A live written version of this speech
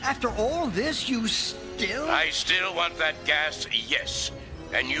After all this, you still... I still want that gas, yes.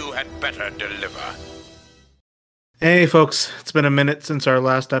 And you had better deliver. Hey folks, it's been a minute since our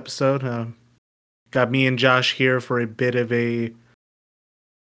last episode. Got me and Josh here for a bit of a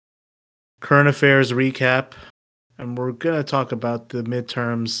current affairs recap. And we're going to talk about the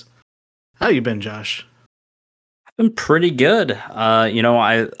midterms. How you been, Josh? I've been pretty good.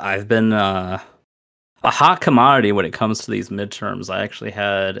 I've been a hot commodity when it comes to these midterms. I actually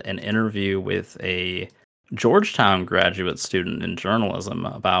had an interview with a Georgetown graduate student in journalism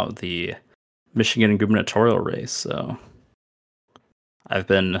about the Michigan gubernatorial race. So I've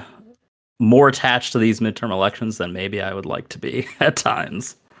been more attached to these midterm elections than maybe I would like to be at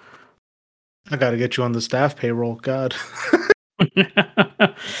times. I got to get you on the staff payroll. God.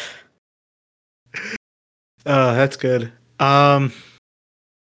 That's good.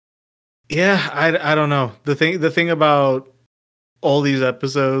 Yeah, I don't know. The thing about all these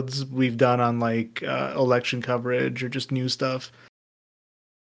episodes we've done on like election coverage or just new stuff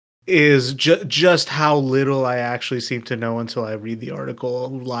is just how little I actually seem to know until I read the article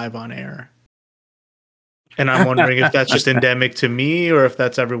live on air. And I'm wondering if that's just endemic to me or if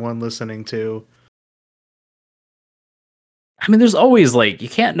that's everyone listening to. I mean, there's always like, you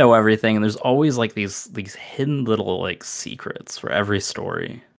can't know everything, and there's always like these hidden little like secrets for every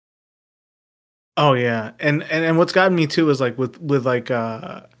story. Oh yeah. And what's gotten me too is like with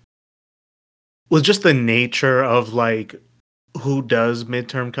just the nature of like who does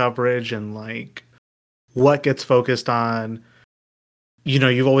midterm coverage and like what gets focused on. You know,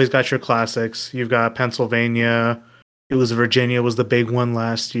 you've always got your classics. You've got Pennsylvania. It was Virginia was the big one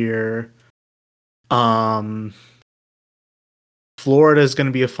last year. Florida is going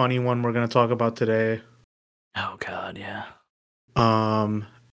to be a funny one we're going to talk about today. Oh God, yeah.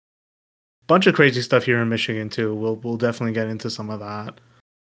 Bunch of crazy stuff here in Michigan too. We'll definitely get into some of that.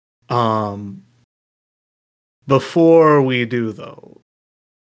 Before we do though,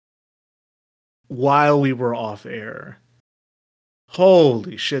 while we were off air,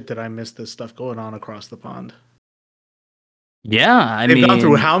 holy shit, did I miss this stuff going on across the pond? Yeah, They've gone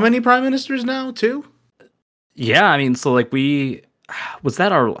through how many prime ministers now? 2? Yeah, I mean, so like I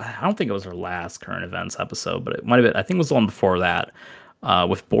don't think it was our last current events episode, but it might have been, I think it was the one before that,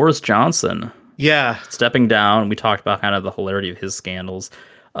 with Boris Johnson. Yeah. Stepping down. We talked about kind of the hilarity of his scandals.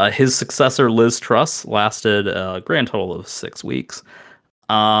 His successor, Liz Truss, lasted a grand total of 6 weeks.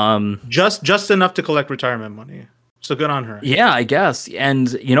 Just enough to collect retirement money. So good on her. Yeah, I guess.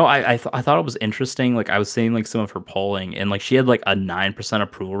 And, you know, I thought it was interesting. Like, I was seeing, like, some of her polling, and, like, she had, like, a 9%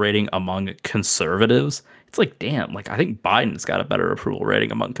 approval rating among conservatives. It's like, damn, like, I think Biden's got a better approval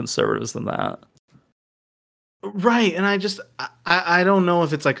rating among conservatives than that. Right, and I don't know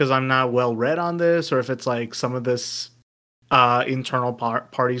if it's, like, because I'm not well-read on this, or if it's, like, some of this internal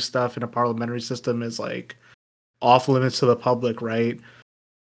party stuff in a parliamentary system is, like, off limits to the public, right?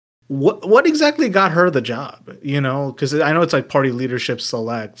 What exactly got her the job? You know, because I know it's like party leadership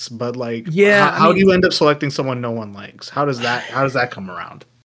selects, but like, yeah, how do you end up selecting someone no one likes? How does that come around?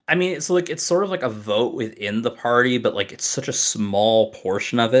 I mean, it's like it's sort of like a vote within the party, but like it's such a small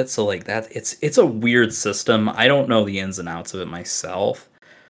portion of it. So like that, it's a weird system. I don't know the ins and outs of it myself.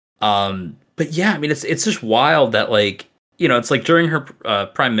 But yeah, I mean, it's just wild that like, you know, it's like during her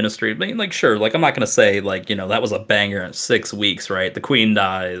prime ministry, I mean, like, sure, like, I'm not going to say, like, you know, that was a banger in 6 weeks, right? The queen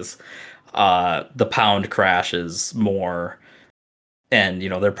dies, the pound crashes more, and, you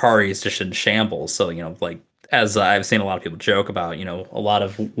know, their party is just in shambles. So, you know, like, as I've seen a lot of people joke about, you know, a lot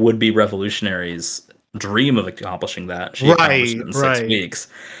of would-be revolutionaries dream of accomplishing that. She accomplished it in 6 weeks.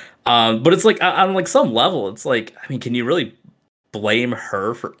 But it's like, on like some level, it's like, I mean, can you really blame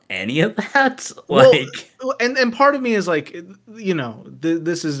her for any of that? Like, well, and part of me is like, you know,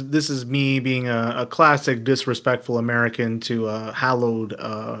 this is me being a classic disrespectful American to hallowed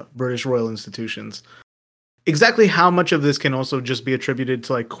British royal institutions. Exactly how much of this can also just be attributed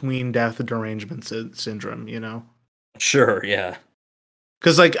to like queen death derangement syndrome, you know? Sure, yeah.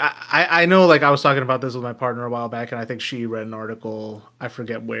 Because like I know, like, I was talking about this with my partner a while back, and I think she read an article, I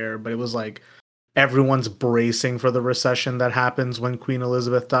forget where, but it was like everyone's bracing for the recession that happens when Queen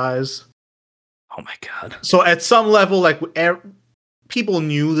Elizabeth dies. Oh my God. So at some level, like, people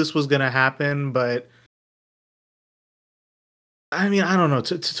knew this was going to happen, but I mean, I don't know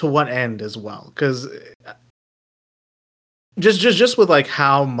to what end as well, because just with like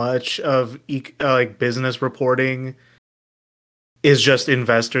how much of like business reporting is just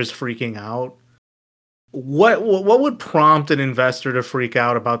investors freaking out. What would prompt an investor to freak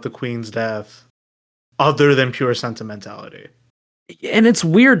out about the Queen's death other than pure sentimentality? And it's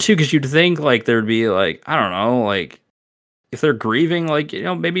weird too, because you'd think like there'd be like, I don't know, like if they're grieving, like,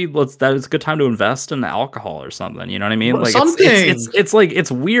 maybe that is a good time to invest in alcohol or something. You know what I mean? Like Something. It's like,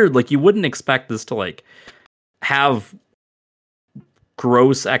 it's weird. Like, you wouldn't expect this to like have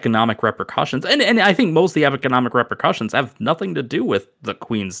gross economic repercussions, and I think most of the economic repercussions have nothing to do with the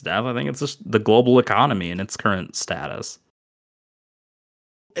Queen's death. I think it's just the global economy and its current status.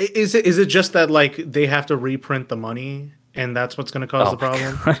 Is it just that like they have to reprint the money and that's what's going to cause the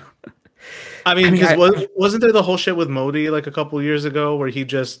problem? I mean, because wasn't there the whole shit with Modi like a couple years ago where he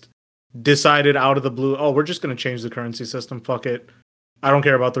just decided out of the blue, oh, we're just going to change the currency system. Fuck it. I don't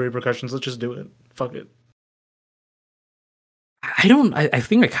care about the repercussions. Let's just do it. Fuck it. I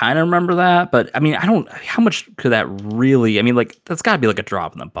think I kind of remember that, but I mean, how much could that really, I mean, like, that's got to be like a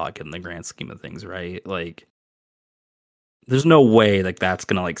drop in the bucket in the grand scheme of things, right? Like, there's no way like that's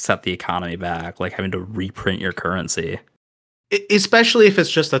going to like set the economy back, like having to reprint your currency. Especially if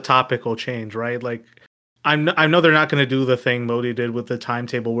it's just a topical change, right? Like, I know they're not going to do the thing Modi did with the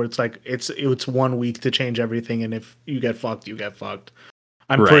timetable where it's like, it's 1 week to change everything, and if you get fucked, you get fucked.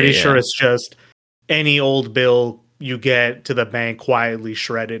 I'm pretty sure it's just any old bill you get to the bank, quietly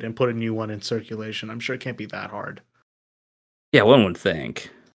shred it and put a new one in circulation. I'm sure it can't be that hard. Yeah, one would think.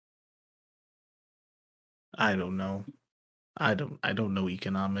 I don't know. I don't know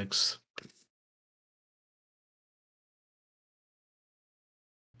economics.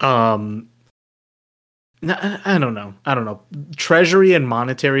 No, I don't know. Treasury and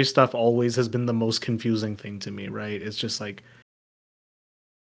monetary stuff always has been the most confusing thing to me, right? It's just like,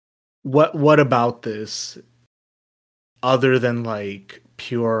 what about this, other than like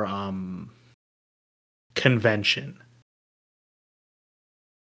pure convention,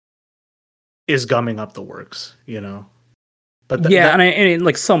 is gumming up the works, you know? But and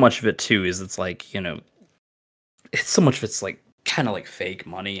like so much of it too is it's like, it's so much of it's like kind of like fake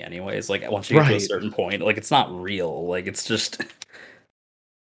money anyways. Like, once you get to a certain point, like, it's not real. Like, it's just,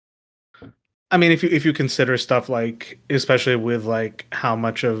 I mean, if you consider stuff like, especially with like how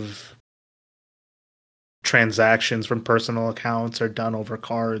much of transactions from personal accounts are done over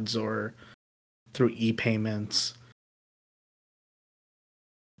cards or through e-payments.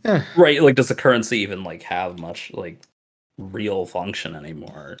 Right, like, does the currency even like have much like real function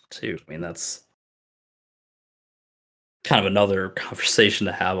anymore too? I mean, that's kind of another conversation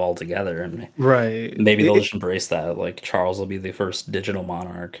to have altogether, and right, maybe they'll just embrace that. Like, Charles will be the first digital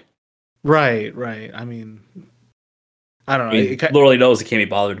monarch. Right. I mean, I don't know. He literally knows he can't be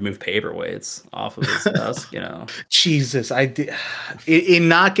bothered to move paperweights off of his desk, Jesus, I did. In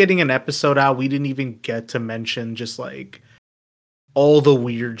not getting an episode out, we didn't even get to mention just like all the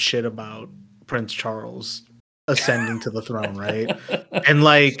weird shit about Prince Charles ascending to the throne, right? And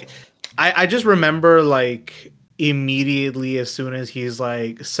like, I just remember like immediately as soon as he's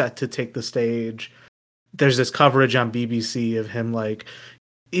like set to take the stage, there's this coverage on BBC of him like,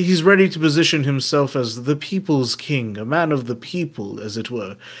 he's ready to position himself as the people's king, a man of the people, as it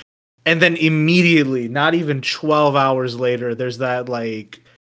were. And then immediately, not even 12 hours later, there's that like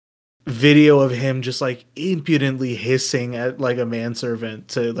video of him just like impudently hissing at like a manservant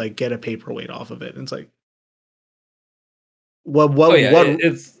to like get a paperweight off of it. And it's like, what?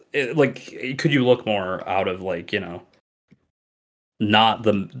 It's like, could you look more out of like, not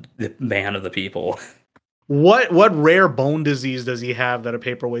the man of the people? What rare bone disease does he have that a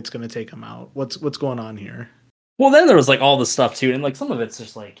paperweight's going to take him out? What's going on here? Well, then there was like all this stuff too, and like some of it's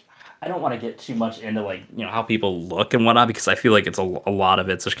just like, I don't want to get too much into like, how people look and whatnot, because I feel like it's a lot of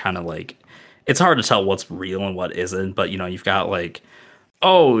it's just kind of like, it's hard to tell what's real and what isn't. But you've got like,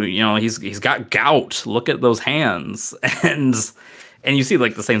 oh, he's got gout. Look at those hands, and you see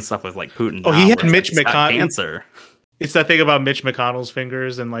like the same stuff with like Putin. Oh, he had Mitch McConnell cancer. It's that thing about Mitch McConnell's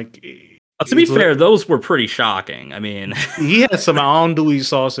fingers and like. To be fair, those were pretty shocking. I mean, he had some andouille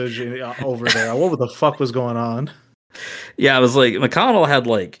sausage over there. What the fuck was going on? Yeah, it was like McConnell had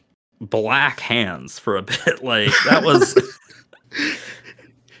like black hands for a bit. Like, that was.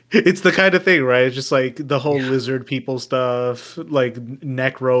 It's the kind of thing, right? It's just like the whole lizard people stuff, like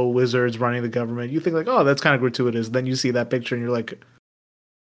necro wizards running the government. You think like, oh, that's kind of gratuitous. Then you see that picture and you're like,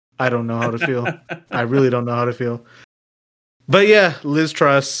 I don't know how to feel. I really don't know how to feel. But yeah, Liz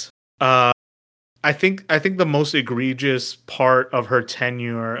Truss. I think the most egregious part of her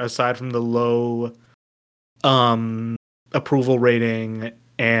tenure, aside from the low approval rating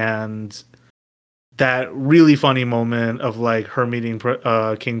and that really funny moment of like her meeting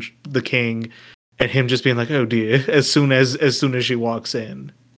the king and him just being like, oh dear, as soon as she walks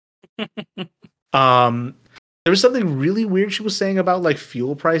in. There was something really weird she was saying about like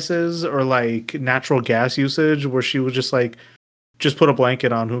fuel prices or like natural gas usage, where she was just like, just put a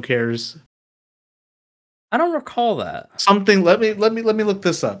blanket on, who cares? I don't recall that. Something. Let me look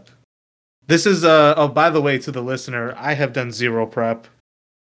this up. This is oh, by the way, to the listener, I have done zero prep.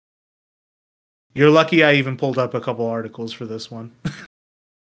 You're lucky I even pulled up a couple articles for this one.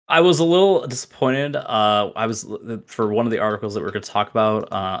 I was a little disappointed. I was for one of the articles that we're going to talk about.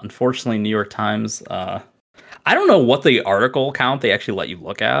 Unfortunately, New York Times. I don't know what the article count they actually let you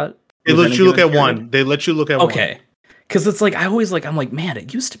look at. They let you look at one. They let you look at one. Okay, because it's like I'm like, man,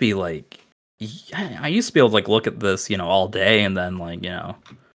 it used to be like I used to be able to like look at this, all day, and then like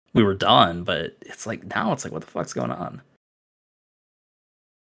we were done. But it's like now it's like, what the fuck's going on?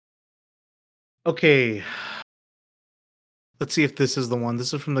 Okay. Let's see if this is the one.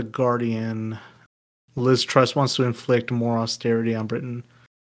 This is from The Guardian. Liz Truss wants to inflict more austerity on Britain.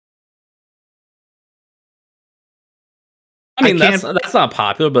 I mean, that's not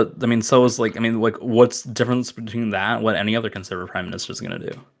popular, but I mean, so is like, what's the difference between that and what any other conservative prime minister is going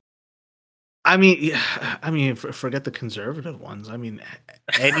to do? I mean, forget the conservative ones. I mean,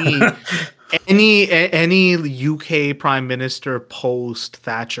 any UK prime minister post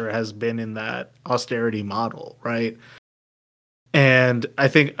Thatcher has been in that austerity model, right? And I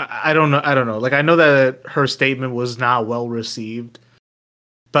think I don't know. Like, I know that her statement was not well received,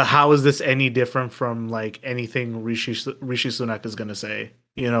 but how is this any different from like anything Rishi Sunak is going to say?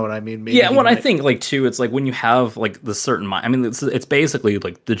 You know what I mean? Maybe I think like too, it's like when you have like the certain I mean, it's basically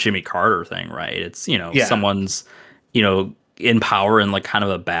like the Jimmy Carter thing, right? It's someone's in power in like kind of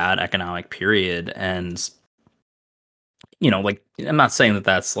a bad economic period, and like I'm not saying that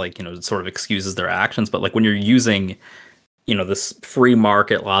that's like sort of excuses their actions, but like when you're using this free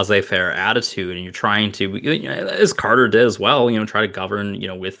market laissez-faire attitude, and you're trying to, as Carter did as well, try to govern,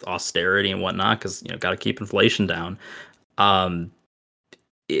 with austerity and whatnot, because got to keep inflation down. That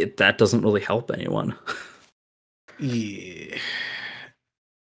doesn't really help anyone. Yeah.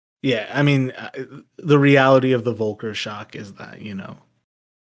 I mean, the reality of the Volcker shock is that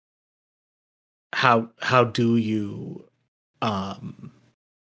how do you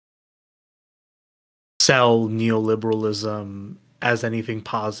sell neoliberalism as anything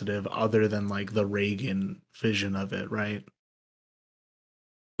positive other than like the Reagan vision of it, right?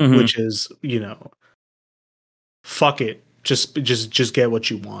 Mm-hmm. Which is, fuck it. Just get what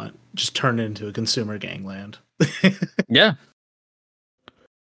you want. Just turn it into a consumer gangland. Yeah.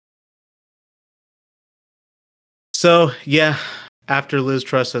 So, yeah, after Liz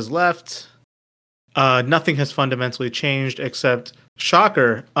Truss has left, nothing has fundamentally changed except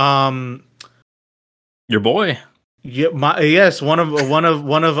shocker. Your boy. Yeah, one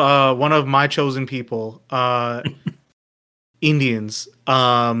of my chosen people, Indians.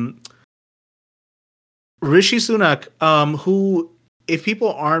 Rishi Sunak, who, if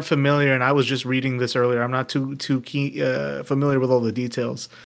people aren't familiar, and I was just reading this earlier, I'm not too familiar with all the details.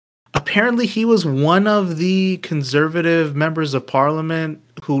 Apparently, he was one of the conservative members of parliament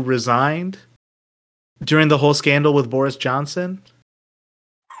who resigned during the whole scandal with Boris Johnson.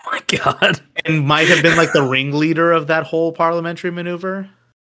 Oh my God. And might have been like the ringleader of that whole parliamentary maneuver.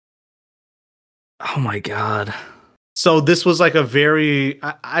 Oh my God. So this was like a very,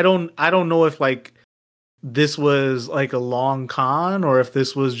 I don't know if like this was like a long con, or if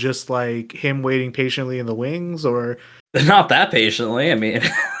this was just like him waiting patiently in the wings, or not that patiently. I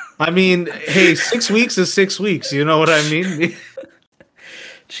mean, hey, 6 weeks is 6 weeks. You know what I mean?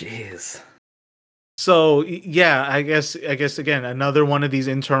 Jeez. So yeah, I guess again, another one of these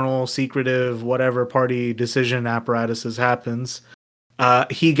internal, secretive, whatever party decision apparatuses happens.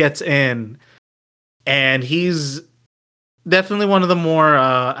 He gets in, and he's definitely one of the more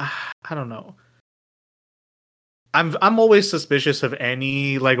I don't know. I'm always suspicious of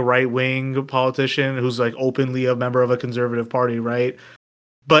any like right wing politician who's like openly a member of a conservative party, right?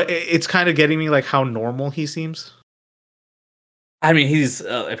 But it's kind of getting me like how normal he seems. I mean, he's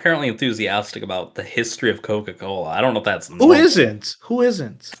apparently enthusiastic about the history of Coca-Cola. I don't know if that's normal. Who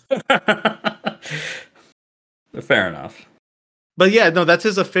isn't? Fair enough. But yeah, no, that's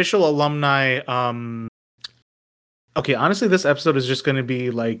his official alumni. Okay, honestly, this episode is just going to be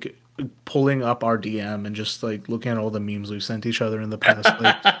like pulling up our DM and just like looking at all the memes we've sent each other in the past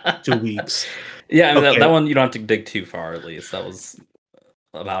like 2 weeks. Yeah, I mean, okay. that one you don't have to dig too far. At least that was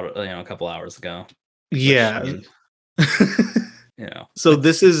about a couple hours ago. Yeah. Which, So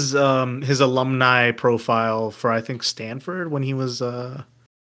this is his alumni profile for, I think, Stanford when he was an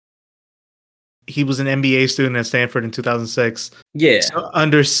MBA student at Stanford in 2006. Yeah. So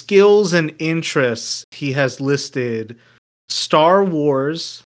under skills and interests, he has listed Star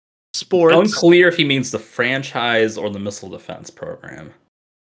Wars, sports. Unclear if he means the franchise or the missile defense program.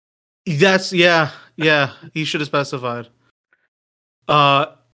 That's yeah. He should have specified.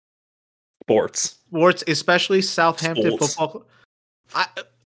 sports, especially Southampton Sports. football. I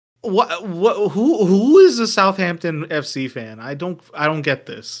who is a Southampton FC fan? I don't get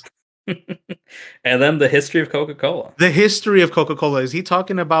this. And then the history of Coca-Cola. The history of Coca-Cola, is he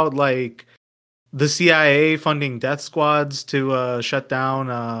talking about like the CIA funding death squads to shut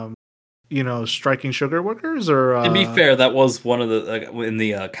down striking sugar workers? Or To be fair, that was one of the in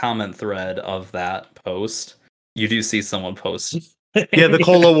the comment thread of that post. You do see someone post. yeah, the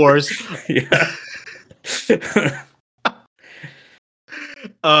Cola Wars. Yeah.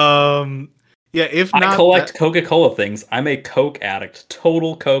 Yeah, if I not collect Coca-Cola things. I'm a Coke addict.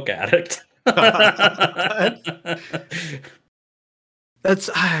 Total Coke addict. that's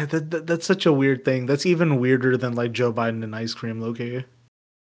such a weird thing. That's even weirder than like Joe Biden and ice cream, Loki.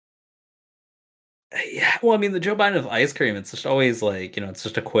 Yeah, well, I mean, the Joe Biden of ice cream, it's just always like, it's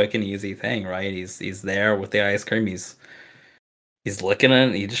just a quick and easy thing, right? He's there with the ice cream. He's licking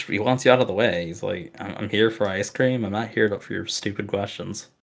it. He wants you out of the way. He's like, I'm here for ice cream. I'm not here for your stupid questions.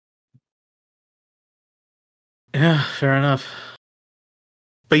 Yeah, fair enough.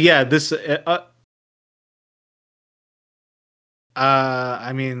 But yeah, this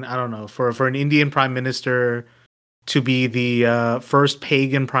I mean, I don't know, for an Indian prime minister to be the first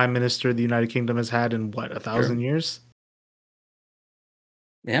pagan prime minister the United Kingdom has had in what, 1,000 years?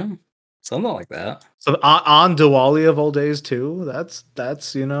 Yeah, something like that. So on Diwali of all days too. That's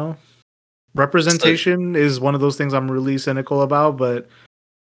representation is one of those things I'm really cynical about, but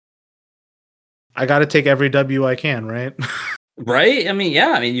I got to take every W I can, right? Right? I mean,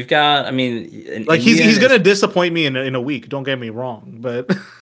 yeah. I mean, you've got. I mean, like he's gonna disappoint me in a week. Don't get me wrong, but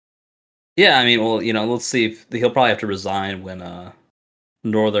yeah. I mean, well, let's see if he'll probably have to resign when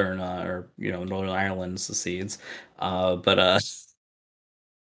Northern Northern Ireland secedes. But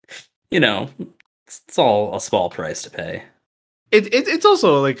it's all a small price to pay. It's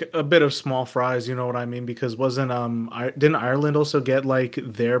also like a bit of small fries, you know what I mean? Because didn't Ireland also get like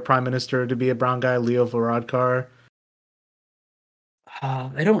their prime minister to be a brown guy, Leo Varadkar?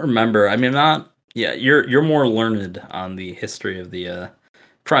 I don't remember. I mean, I'm not. Yeah, you're more learned on the history of the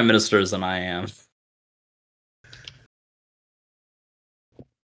prime ministers than I am.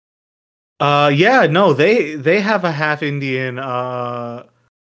 Yeah, no, they have a half Indian.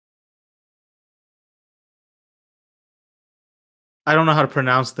 I don't know how to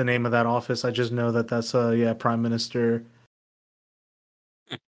pronounce the name of that office. I just know that that's prime minister.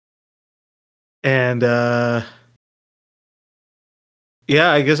 And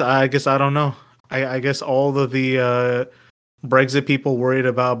yeah, I guess I don't know. I guess all of the Brexit people worried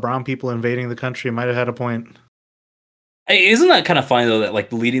about brown people invading the country might have had a point. Hey, isn't that kind of funny though that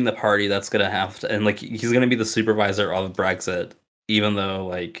like leading the party that's gonna have to, and like he's gonna be the supervisor of Brexit, even though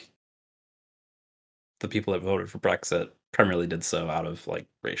like the people that voted for Brexit primarily did so out of like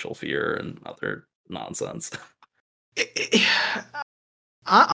racial fear and other nonsense.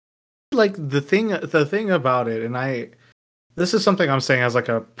 I like the thing about it, and this is something I'm saying as like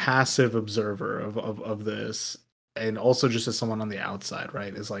a passive observer of this, and also just as someone on the outside,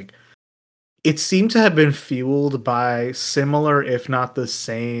 right? Is like it seemed to have been fueled by similar, if not the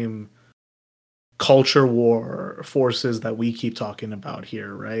same, culture war forces that we keep talking about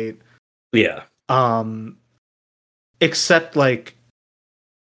here, right? Yeah. Except like,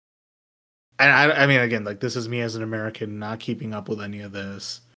 and I mean, again, like this is me as an American not keeping up with any of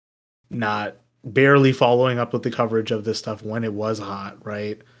this, not barely following up with the coverage of this stuff when it was hot,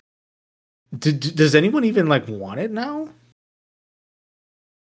 right? Does anyone even like want it now?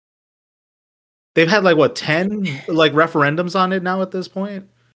 They've had like what 10 like referendums on it now at this point.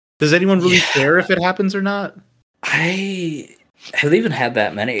 Does anyone really care if it happens or not? Have they even had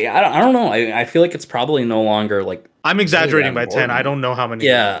that many? I don't know. I feel like it's probably no longer like. I'm exaggerating by 10. I don't know how many.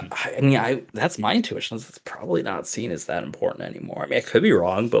 Yeah, I mean, that's my intuition. It's probably not seen as that important anymore. I mean, I could be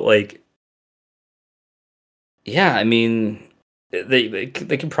wrong, but like, yeah, I mean, they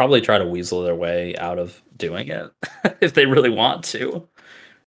can probably try to weasel their way out of doing it if they really want to.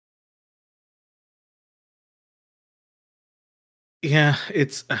 Yeah,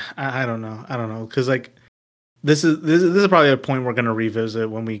 it's I don't know because like this is probably a point we're going to revisit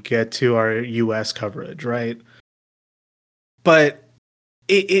when we get to our US coverage, right? But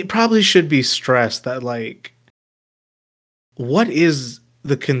it probably should be stressed that like what is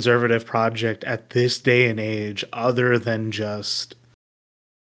the conservative project at this day and age other than just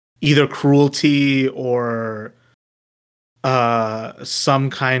either cruelty or some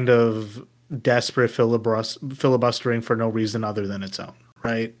kind of desperate filibustering for no reason other than its own,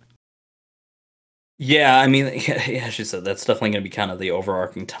 right? Yeah, I mean, yeah, as you said, that's definitely going to be kind of the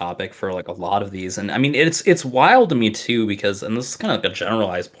overarching topic for like a lot of these, and I mean, it's wild to me too because, and this is kind of like a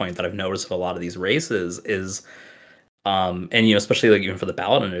generalized point that I've noticed with a lot of these races is, and especially like even for the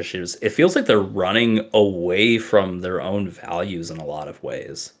ballot initiatives, it feels like they're running away from their own values in a lot of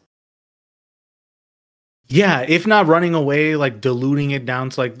ways. Yeah, if not running away, like diluting it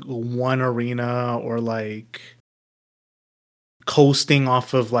down to like one arena or like coasting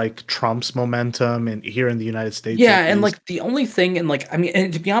off of like Trump's momentum and here in the United States Yeah, at and least. like the only thing, and like I mean,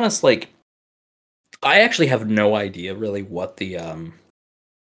 and to be honest, like I actually have no idea really what the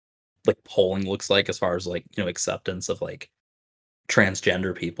like polling looks like as far as like acceptance of like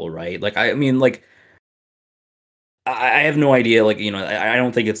transgender people, right? Like I mean, like I have no idea. Like I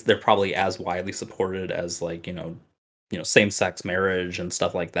don't think they're probably as widely supported as like same sex marriage and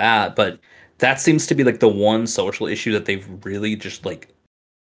stuff like that. But that seems to be like the one social issue that they've really just like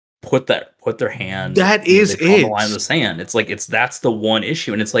put their hand. That is They've drawn the line in it. the sand. It's like that's the one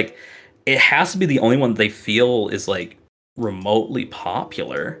issue, and it's like it has to be the only one they feel is like remotely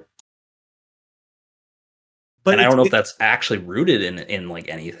popular. But And I don't know if that's actually rooted in like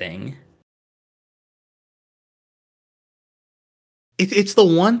anything. it's the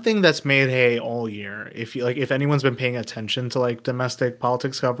one thing that's made hay all year. If you like, if anyone's been paying attention to like domestic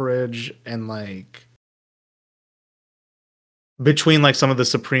politics coverage and like between like some of the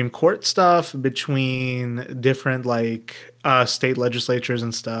Supreme Court stuff, between different like state legislatures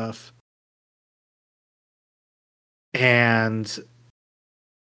and stuff, and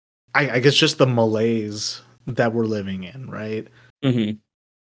I guess just the malaise that we're living in, right? Mm-hmm.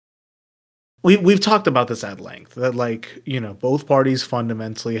 We've talked about this at length that like both parties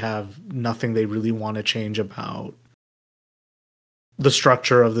fundamentally have nothing they really want to change about the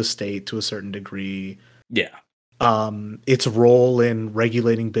structure of the state to a certain degree, Yeah. its role in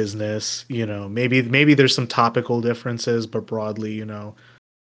regulating business. Maybe there's some topical differences, but broadly,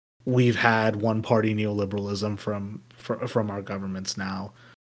 we've had one party neoliberalism from our governments now.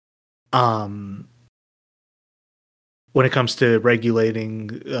 When it comes to regulating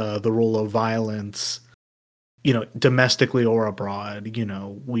the role of violence, domestically or abroad,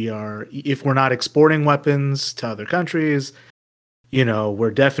 we are, if we're not exporting weapons to other countries,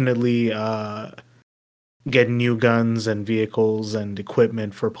 we're definitely getting new guns and vehicles and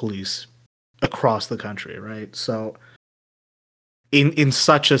equipment for police across the country, right? So in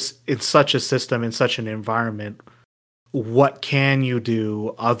such a system, in such an environment, what can you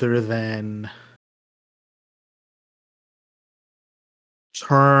do other than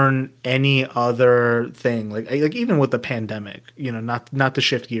turn any other thing like even with the pandemic, not to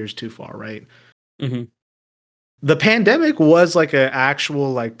shift gears too far, right? Mm-hmm. The pandemic was like an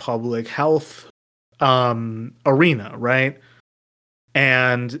actual like public health arena, right?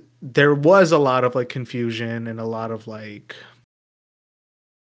 And there was a lot of like confusion and a lot of like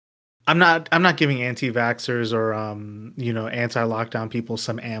I'm not giving anti-vaxxers or anti-lockdown people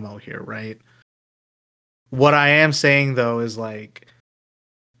some ammo here, right? What I am saying though is like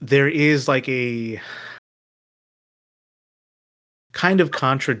there is like a kind of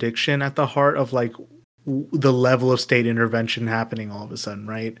contradiction at the heart of like the level of state intervention happening all of a sudden,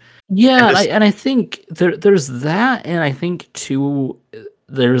 right? Yeah, and I think there's that, and I think too,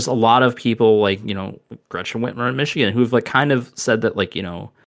 there's a lot of people like Gretchen Whitmer in Michigan who've like kind of said that like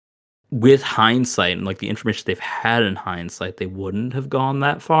with hindsight and like the information they've had in hindsight, they wouldn't have gone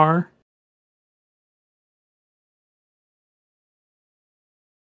that far.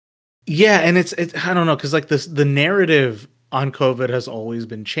 Yeah, and it's I don't know, because like the narrative on COVID has always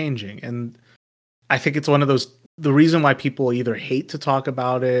been changing, and I think it's one of those, the reason why people either hate to talk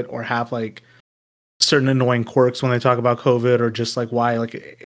about it or have like certain annoying quirks when they talk about COVID, or just like why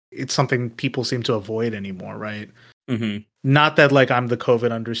like it's something people seem to avoid anymore, right? Mm-hmm. Not that like I'm the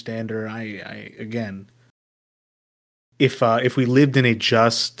COVID understander. I again, if we lived in a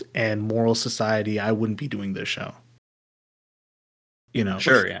just and moral society, I wouldn't be doing this show.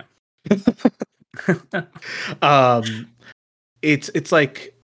 Sure, yeah. It's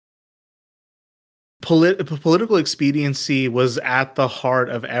like political expediency was at the heart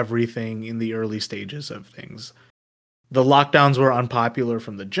of everything in the early stages of things. The lockdowns were unpopular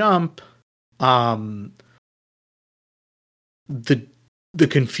from the jump. The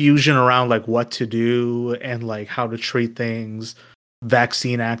confusion around like what to do and like how to treat things,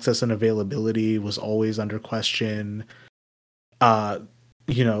 vaccine access and availability was always under question.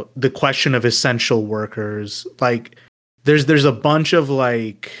 The question of essential workers, like there's a bunch of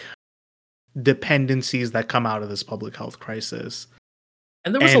like dependencies that come out of this public health crisis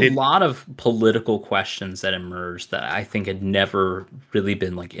And there was a And it, lot of political questions that emerged that I think had never really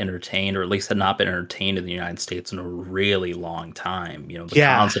been like entertained, or at least had not been entertained in the United States in a really long time. You know, the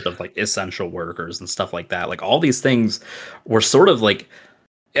yeah, concept of like essential workers and stuff like that. Like all these things were sort of like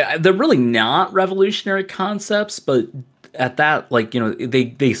they're really not revolutionary concepts, but at that like, you know,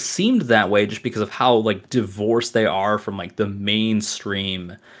 they seemed that way just because of how like divorced they are from like the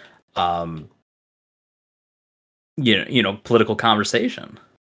mainstream um political conversation.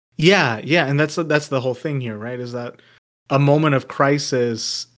 yeah, and that's the whole thing here, right? Is that a moment of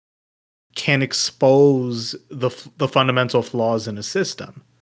crisis can expose the fundamental flaws in a system,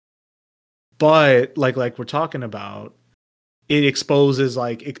 but like we're talking about, it exposes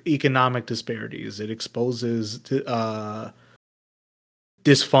like economic disparities. It exposes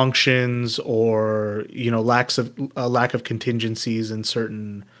dysfunctions, or lack of contingencies in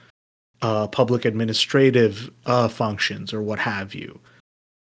certain public administrative functions or what have you.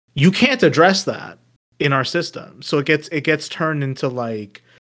 You can't address that in our system, so it gets turned into like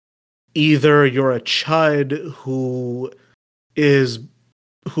either you're a chud who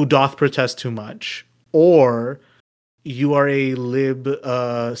doth protest too much, or you are a lib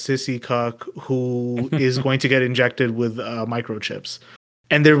sissy cuck who is going to get injected with microchips.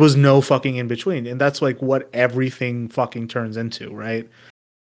 And there was no fucking in between. And that's like what everything fucking turns into, right?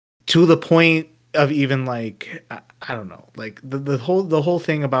 To the point of even like I don't know, like the whole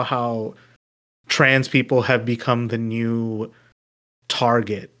thing about how trans people have become the new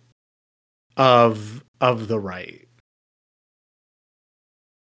target of the right.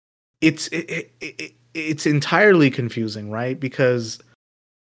 It's entirely confusing, right? Because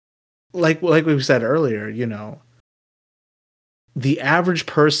like we said earlier, you know, the average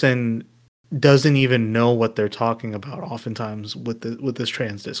person doesn't even know what they're talking about oftentimes with this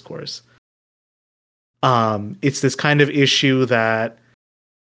trans discourse. It's this kind of issue that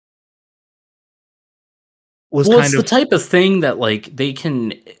was Well, kind it's the of type of thing that like they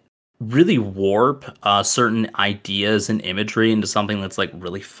can really warp certain ideas and imagery into something that's like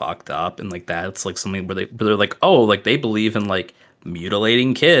really fucked up, and like that's like something where they're like, oh, like they believe in like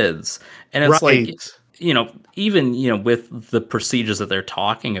mutilating kids, and it's like, right. you know, even, you know, with the procedures that they're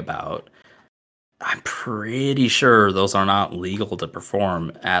talking about, I'm pretty sure those are not legal to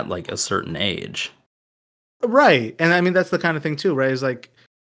perform at like a certain age. Right. And I mean that's the kind of thing too, right? Is like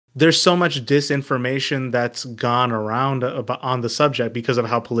there's so much disinformation that's gone around about on the subject because of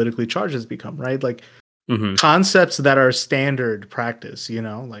how politically charged it's become, right? Like Hmm. concepts that are standard practice, you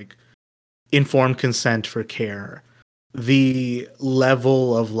know, like informed consent for care, the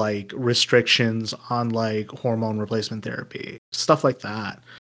level of like restrictions on like hormone replacement therapy, stuff like that,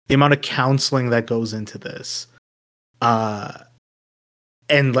 the amount of counseling that goes into this, uh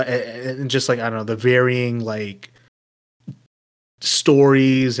and just like I don't know, the varying like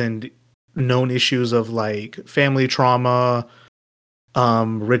stories and known issues of like family trauma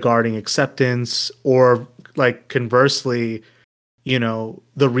regarding acceptance, or like conversely, you know,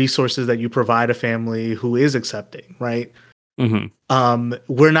 the resources that you provide a family who is accepting, right? Hmm.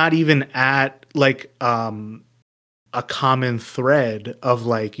 We're not even at like a common thread of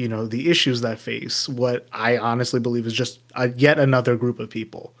like, you know, the issues that face what I honestly believe is just yet another group of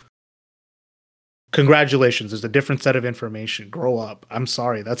people. Congratulations, there's a different set of information. Grow up. I'm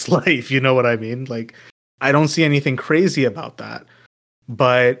sorry, that's life. You know what I mean? Like, I don't see anything crazy about that.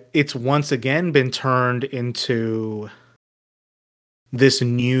 But it's once again been turned into this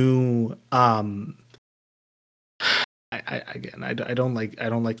new I don't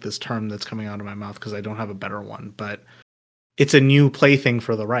like this term that's coming out of my mouth because I don't have a better one, but it's a new plaything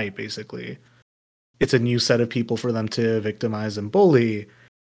for the right, basically. It's a new set of people for them to victimize and bully,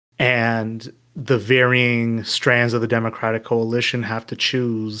 and the varying strands of the Democratic coalition have to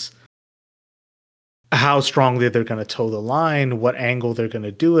choose how strongly they're going to toe the line, what angle they're going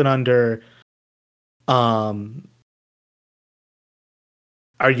to do it under. Um,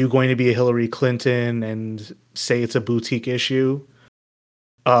 are you going to be a Hillary Clinton and say it's a boutique issue?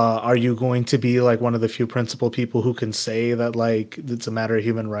 Are you going to be like one of the few principled people who can say that like it's a matter of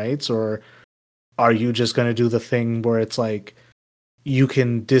human rights, or are you just going to do the thing where it's like you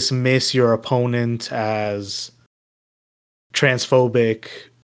can dismiss your opponent as transphobic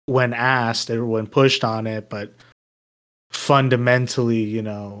when asked or when pushed on it, but fundamentally, you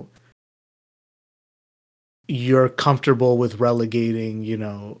know, you're comfortable with relegating, you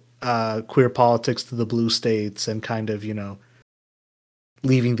know, queer politics to the blue states and kind of, you know,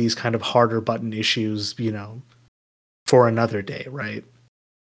 leaving these kind of harder button issues, you know, for another day, right?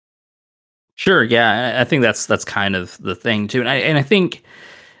 Sure, yeah, I think that's kind of the thing too, and I think,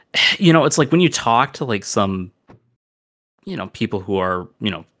 you know, it's like when you talk to like some people who are,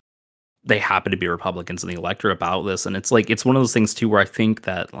 they happen to be Republicans in the electorate about this. And it's like, it's one of those things too, where I think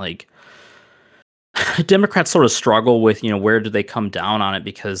that like Democrats sort of struggle with, where do they come down on it?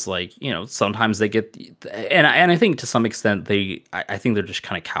 Because like, sometimes they get, and I think to some extent I think they're just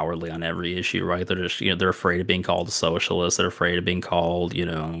kind of cowardly on every issue, right? They're just, they're afraid of being called a socialist. They're afraid of being called,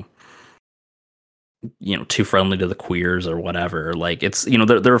 too friendly to the queers or whatever. Like it's,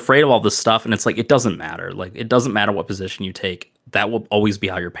 they're afraid of all this stuff. And it's like, it doesn't matter. Like, it doesn't matter what position you take. That will always be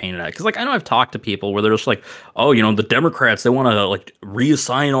how you're painted at. Cause like, I know I've talked to people where they're just like, oh, the Democrats, they want to like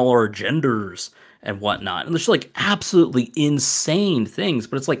reassign all our genders and whatnot. And there's like absolutely insane things,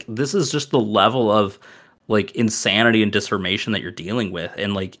 but it's like, this is just the level of like insanity and disformation that you're dealing with.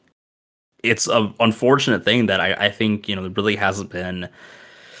 And like, it's an unfortunate thing that I think, there really hasn't been,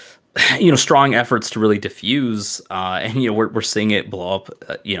 strong efforts to really diffuse, and we're seeing it blow up,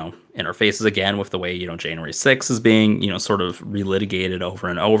 in our faces again with the way January 6th is being sort of relitigated over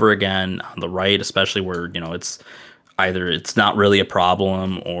and over again on the right, especially where it's either it's not really a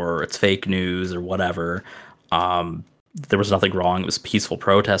problem or it's fake news or whatever. There was nothing wrong; it was peaceful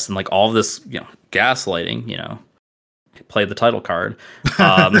protest, and like all of this gaslighting, play the title card,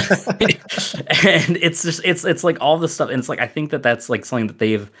 and it's just it's like all this stuff, and it's like I think that that's like something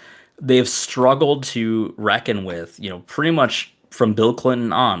that they've struggled to reckon with, pretty much from Bill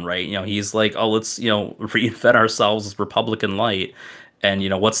Clinton on, right? He's like, oh, let's, reinvent ourselves as Republican light. And,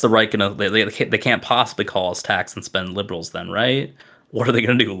 what's the right gonna, they can't possibly call us tax and spend liberals then, right? What are they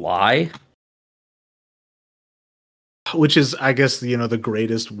gonna do, lie? Which is, I guess, the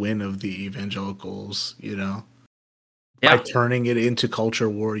greatest win of the evangelicals, Yeah. By turning it into culture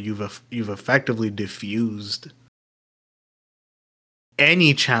war, you've effectively diffused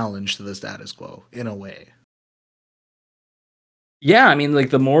any challenge to the status quo in a way. Yeah, I mean,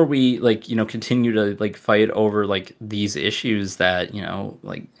 like the more we like, continue to like fight over like these issues that,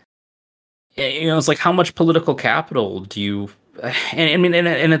 like, it's like how much political capital do you, and I mean,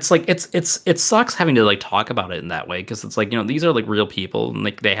 and it's like it sucks having to like talk about it in that way because it's like these are like real people and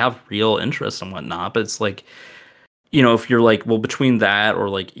like they have real interests and whatnot, but it's like if you're like, well, between that or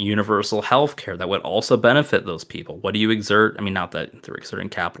like universal health care, that would also benefit those people. What do you exert? I mean, not that they're exerting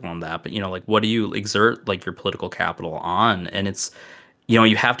capital on that, but, like, what do you exert like your political capital on? And it's,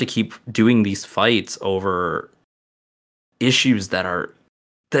 you have to keep doing these fights over issues that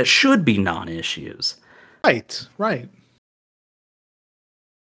should be non-issues. Right.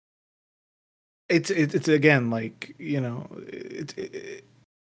 It's again, like,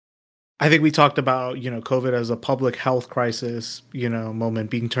 I think we talked about, COVID as a public health crisis, moment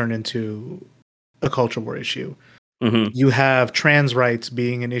being turned into a culture war issue. Mm-hmm. You have trans rights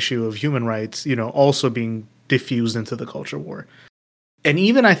being an issue of human rights, also being diffused into the culture war. And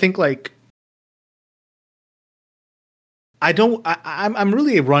even I think like, I'm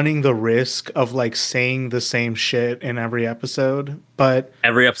really running the risk of like saying the same shit in every episode, but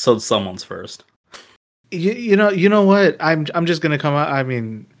every episode someone's first. You know what? I'm just gonna come out. I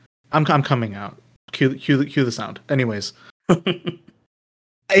mean, I'm coming out. Cue the sound. Anyways,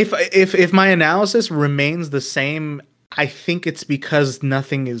 if my analysis remains the same, I think it's because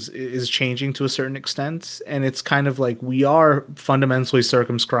nothing is changing to a certain extent, and it's kind of like we are fundamentally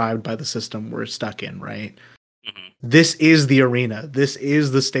circumscribed by the system we're stuck in, right? Mm-hmm. This is the arena. This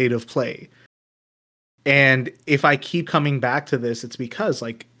is the state of play. And if I keep coming back to this, it's because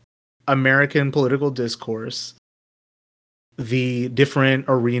like American political discourse, the different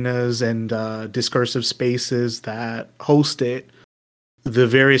arenas and discursive spaces that host it, the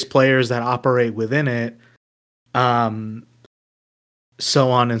various players that operate within it,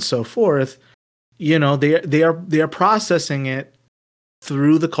 so on and so forth, they are processing it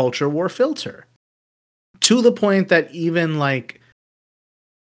through the culture war filter, to the point that even like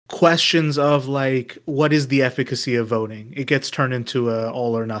questions of like what is the efficacy of voting, it gets turned into a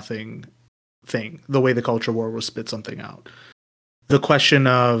all or nothing thing, the way the culture war will spit something out. The question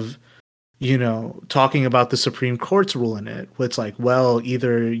of talking about the Supreme Court's rule in it, it's like, well,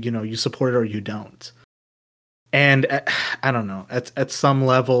 either you support it or you don't. And I don't know, at some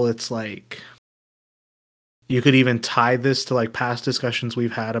level it's like you could even tie this to like past discussions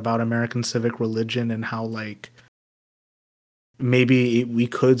we've had about American civic religion and how like maybe we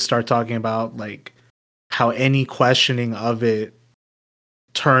could start talking about like how any questioning of it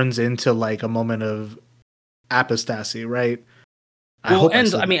turns into like a moment of apostasy, right?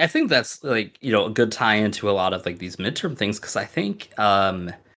 I mean, I think that's like, a good tie into a lot of like these midterm things, because I think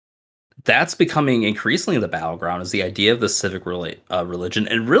that's becoming increasingly the battleground, is the idea of the civic religion,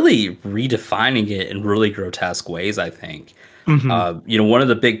 and really redefining it in really grotesque ways, I think. Hmm. One of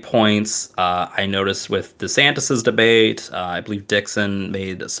the big points I noticed with DeSantis's debate, I believe Dixon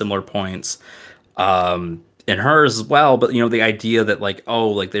made similar points in hers as well. But the idea that like, oh,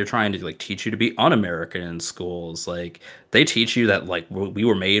 like they're trying to like teach you to be un-American in schools. Like they teach you that like we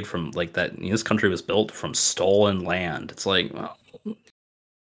were made from like that. This country was built from stolen land. It's like, well,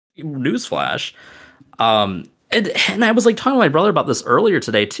 newsflash. And I was like talking to my brother about this earlier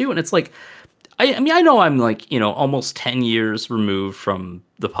today too, and it's like, I mean, I know I'm like, almost 10 years removed from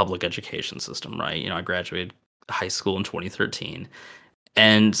the public education system, right? I graduated high school in 2013.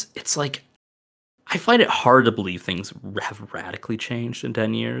 And it's like, I find it hard to believe things have radically changed in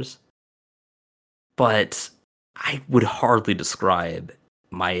 10 years. But I would hardly describe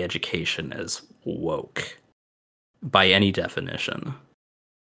my education as woke by any definition.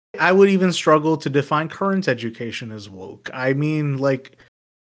 I would even struggle to define current education as woke. I mean, like,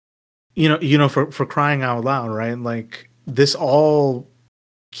 for crying out loud, right? Like, this all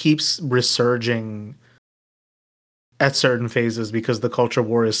keeps resurging at certain phases because the culture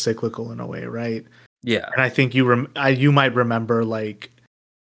war is cyclical in a way, right? Yeah. And I think you might remember like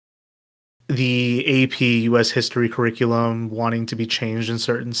the AP US history curriculum wanting to be changed in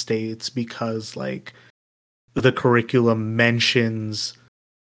certain states because like the curriculum mentions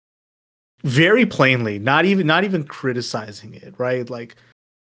very plainly, not even criticizing it, right? Like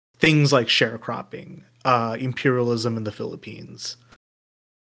things like sharecropping, imperialism in the Philippines.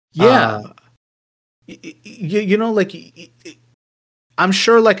 Yeah. Like I'm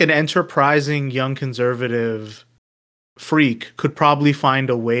sure like an enterprising young conservative freak could probably find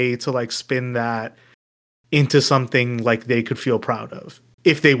a way to like spin that into something like they could feel proud of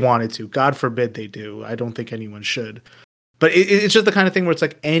if they wanted to. God forbid they do. I don't think anyone should. But it's just the kind of thing where it's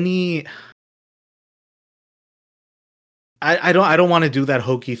like I don't want to do that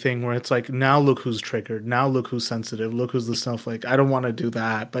hokey thing where it's like, now look who's triggered, now look who's sensitive, look who's the snowflake. I don't want to do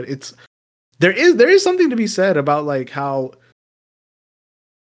that, but there is something to be said about like how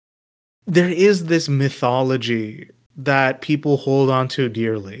there is this mythology that people hold on to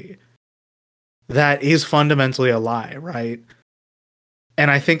dearly that is fundamentally a lie, right? And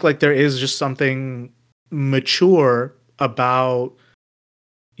I think like there is just something mature about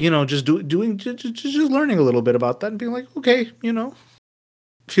just just learning a little bit about that and being like, okay,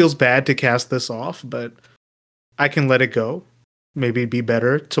 feels bad to cast this off, but I can let it go. Maybe be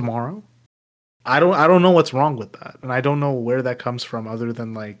better tomorrow. I don't know what's wrong with that, and I don't know where that comes from, other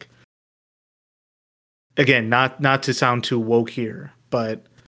than like, again, not to sound too woke here, but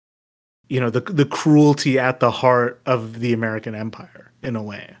the cruelty at the heart of the American empire in a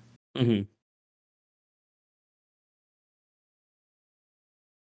way. Mm-hmm.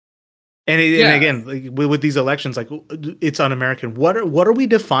 And again, like, with these elections, like it's un-American. What are we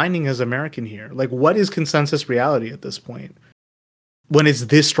defining as American here? Like, what is consensus reality at this point when it's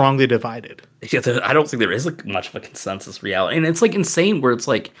this strongly divided? Yeah, I don't think there is like much of a consensus reality, and it's like insane. Where it's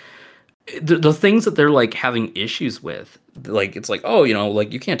like the things that they're like having issues with, like it's like, oh,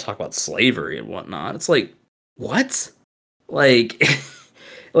 like you can't talk about slavery and whatnot. It's like, what? Like,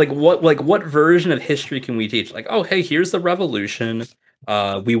 what version of history can we teach? Like, oh, hey, here's the revolution.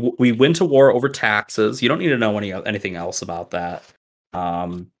 We went to war over taxes. You don't need to know anything else about that.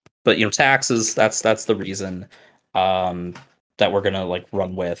 But taxes, that's the reason that we're gonna like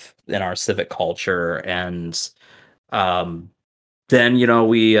run with in our civic culture. And then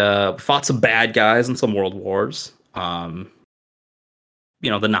we fought some bad guys in some world wars. The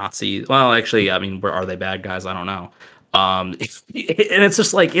Nazis. Well, actually, I mean, where are they bad guys? I don't know. And it's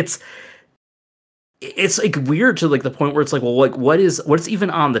just like it's like weird to like the point where it's like, well, like what's even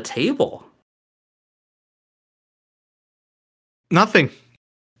on the table? Nothing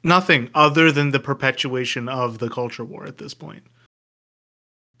other than the perpetuation of the culture war at this point.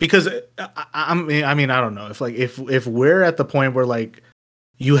 Because I mean, I don't know if we're at the point where like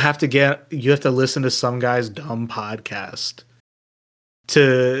you have to listen to some guy's dumb podcast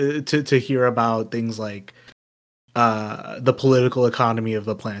to hear about things like the political economy of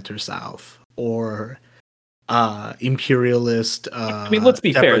the planter South, or imperialist. I mean, let's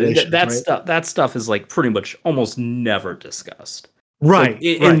be fair. Right? That stuff is like pretty much almost never discussed. Right.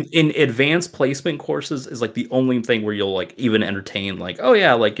 Like, in advanced placement courses is like the only thing where you'll like even entertain like, oh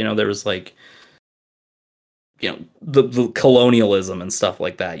yeah, like there was like the colonialism and stuff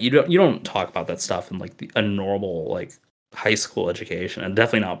like that. You don't talk about that stuff in like a normal like high school education, and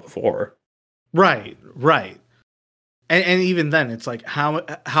definitely not before. Right. And even then, it's like how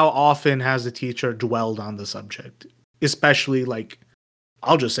often has a teacher dwelled on the subject, especially like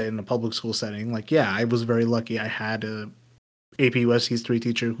I'll just say in a public school setting, like, yeah, I was very lucky. I had a AP US history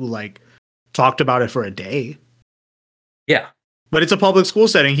teacher who like talked about it for a day. Yeah. But it's a public school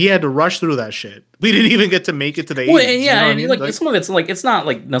setting. He had to rush through that shit. We didn't even get to make it to the 80s. Well, and you yeah, know what I and mean? like some of it's like it's not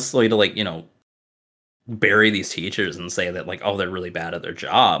like necessarily to like, you know, bury these teachers and say that like, oh, they're really bad at their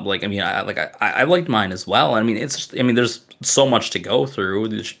job. Like, I mean, I liked mine as well. I mean, it's just, I mean, there's so much to go through,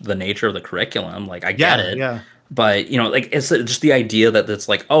 the nature of the curriculum. Like, I get it. Yeah. But, you know, like, it's just the idea that it's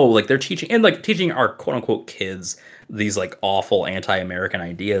like, oh, like they're teaching, and like teaching our quote unquote kids these like awful anti-American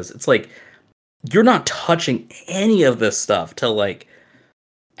ideas. It's like, you're not touching any of this stuff till like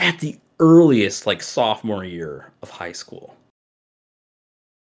at the earliest, like sophomore year of high school.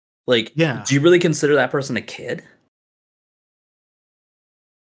 Like, Yeah. do you really consider that person a kid?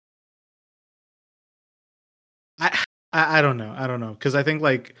 I don't know. I don't know. Because I think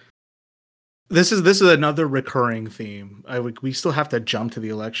like this is another recurring theme. We still have to jump to the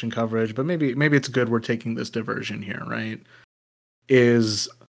election coverage, but maybe it's good we're taking this diversion here, right? Is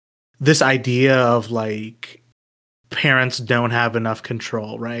this idea of like parents don't have enough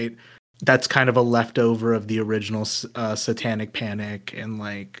control, right? That's kind of a leftover of the original Satanic Panic and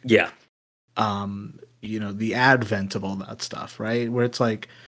like you know, the advent of all that stuff, right? Where it's like,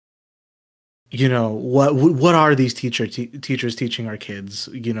 you know, what are these teachers teaching our kids?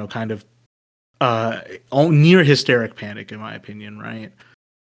 You know, kind of near hysteric panic, in my opinion, right?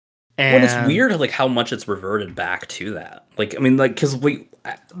 And it's weird, like how much it's reverted back to that. Like, I mean, like because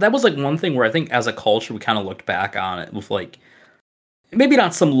that was like one thing where I think as a culture we kind of looked back on it with like maybe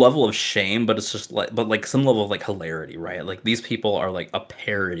not some level of shame, but it's just like like some level of like hilarity, right? Like these people are like a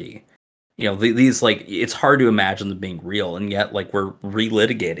parody. You know, these like it's hard to imagine them being real, and yet like we're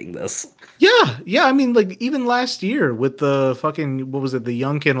relitigating this. Yeah. I mean, like even last year with the fucking what was it, the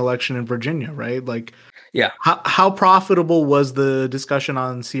Youngkin election in Virginia, right? Like, yeah, how profitable was the discussion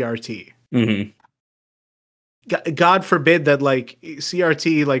on CRT? Mm-hmm. God forbid that like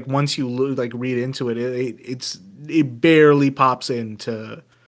CRT, like once you like read into it, it barely pops into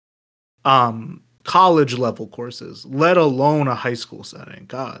college level courses, let alone a high school setting.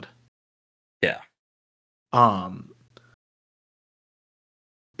 God. Yeah. I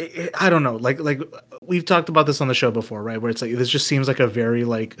don't know. Like we've talked about this on the show before, right? Where it's like this just seems like a very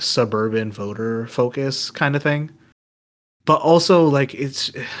like suburban voter focus kind of thing. But also like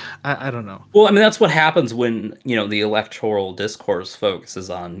it's I don't know. Well, I mean that's what happens when, you know, the electoral discourse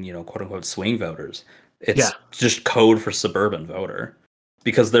focuses on, you know, quote unquote swing voters. It's just code for suburban voter.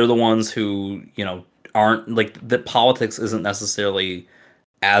 Because they're the ones who, you know, aren't like that politics isn't necessarily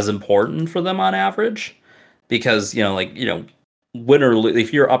as important for them on average, because you know, like, you know, win or lose,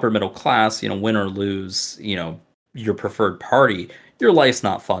 if you're upper middle class, you know, win or lose, you know, your preferred party, your life's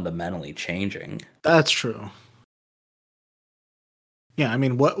not fundamentally changing. That's true. Yeah, I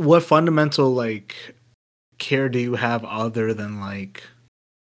mean, what fundamental like care do you have other than like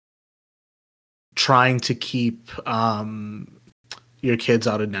trying to keep your kids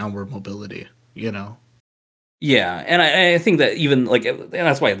out of downward mobility, you know? Yeah, and I think that even like, and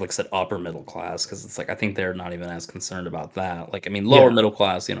that's why it looks at upper middle class, because it's like I think they're not even as concerned about that. Like, I mean, lower middle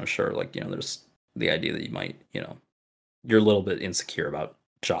class, you know, sure, like, you know, there's the idea that you might, you know, you're a little bit insecure about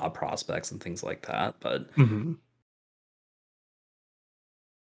job prospects and things like that, but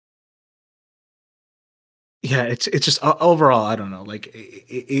yeah, it's just overall, I don't know. Like,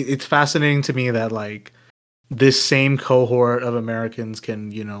 it's fascinating to me that like this same cohort of Americans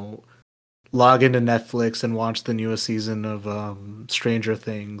can, you know, log into Netflix and watch the newest season of Stranger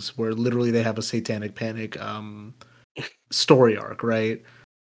Things, where literally they have a Satanic Panic story arc, right?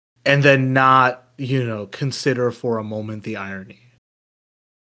 And then not, you know, consider for a moment the irony.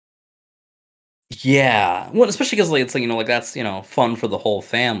 Yeah, well, especially because like it's like, you know, like that's, you know, fun for the whole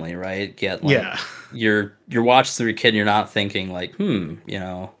family, right? Get like, you're watching through your kid, and you're not thinking like, you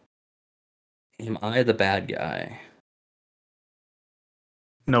know, am I the bad guy?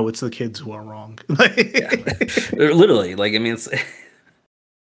 No, it's the kids who are wrong. Literally, like, I mean, it's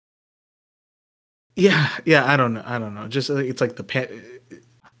yeah, I don't know. Just it's like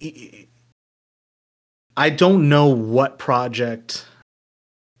I don't know what project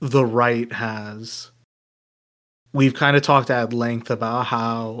the right has. We've kind of talked at length about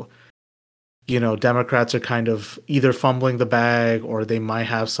how, you know, Democrats are kind of either fumbling the bag or they might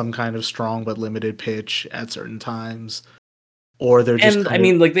have some kind of strong but limited pitch at certain times. Or they're just, and I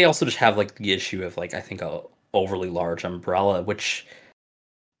mean, like they also just have like the issue of like I think a overly large umbrella, which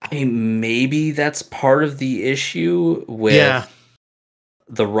I mean maybe that's part of the issue with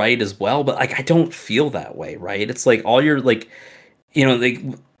the right as well. But like I don't feel that way, right? It's like all your like, you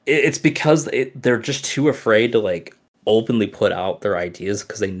know, it's because they're just too afraid to like openly put out their ideas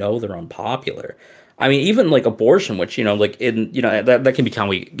because they know they're unpopular. I mean, even like abortion, which like that can be how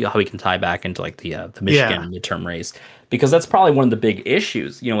we can tie back into like the Yeah. Michigan midterm race, because that's probably one of the big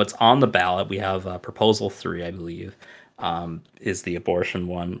issues. It's on the ballot. We have proposal 3, I believe, is the abortion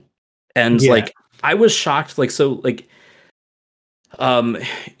one, and Yeah. like I was shocked. Like so, like um,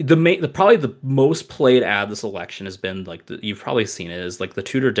 probably the most played ad this election has been like you've probably seen it, is like the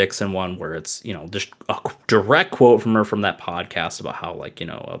Tudor Dixon one, where it's just a direct quote from her from that podcast about how like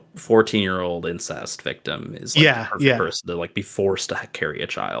a 14-year-old incest victim is like the perfect person to like be forced to carry a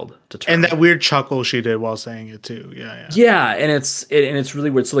child to term. And that weird chuckle she did while saying it too. Yeah. Yeah, and it's really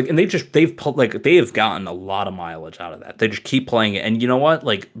weird. So like, and they have gotten a lot of mileage out of that. They just keep playing it, and you know what?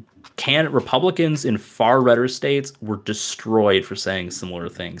 Like, Republicans in far redder states were destroyed for saying similar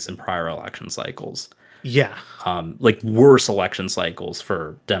things in prior election cycles. Yeah. Like worse election cycles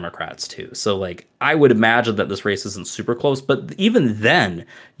for Democrats too. So like, I would imagine that this race isn't super close, but even then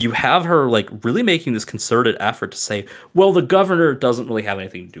you have her like really making this concerted effort to say, well, the governor doesn't really have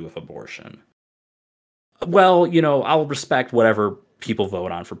anything to do with abortion. Well, I'll respect whatever people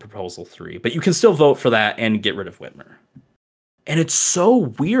vote on for proposal 3, but you can still vote for that and get rid of Whitmer. And it's so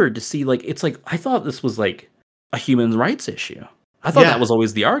weird to see, like, it's like, I thought this was like a human rights issue. I thought that was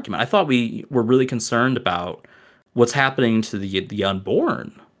always the argument. I thought we were really concerned about what's happening to the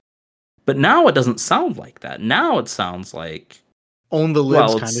unborn. But now it doesn't sound like that. Now it sounds like own the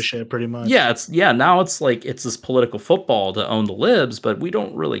libs kind of shit, pretty much. Now it's like it's this political football to own the libs, but we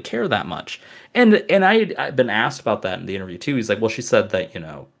don't really care that much. And I've been asked about that in the interview too. He's like, well, she said that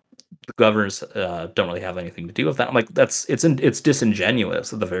the governors don't really have anything to do with that. I'm like, it's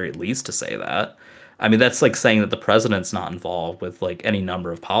disingenuous at the very least to say that. I mean, that's like saying that the president's not involved with like any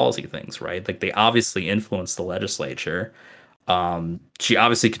number of policy things, right? Like they obviously influence the legislature. She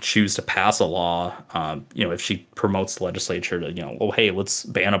obviously could choose to pass a law, if she promotes the legislature to, oh, hey, let's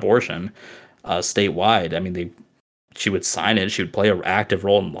ban abortion statewide. I mean, she would sign it. She would play an active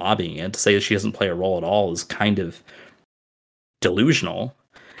role in lobbying it. To say that she doesn't play a role at all is kind of delusional.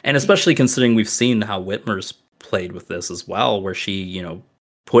 And especially considering we've seen how Whitmer's played with this as well, where she,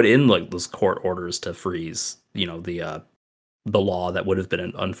 put in like those court orders to freeze, the law that would have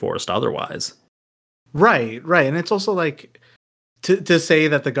been enforced otherwise. Right. And it's also like to say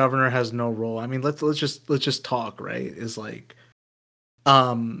that the governor has no role. I mean, let's just talk, right? Is like,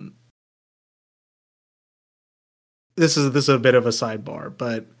 this is a bit of a sidebar,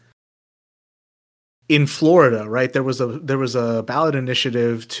 but in Florida, right, there was a ballot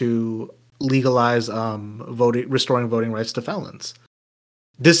initiative to legalize restoring voting rights to felons.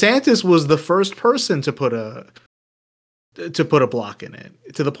 DeSantis was the first person to put a block in it,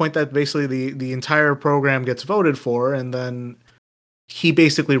 to the point that basically the entire program gets voted for, and then he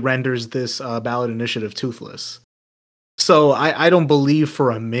basically renders this ballot initiative toothless. So I don't believe for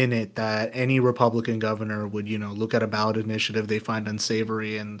a minute that any Republican governor would, look at a ballot initiative they find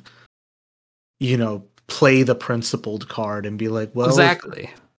unsavory and, play the principled card and be like, well, exactly.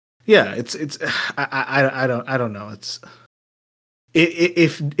 Yeah, it's I don't know. It's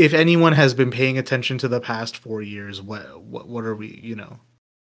if anyone has been paying attention to the past 4 years, what are we,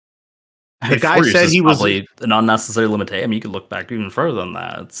 The guy said he was probably an unnecessary limitation. I mean, you could look back even further than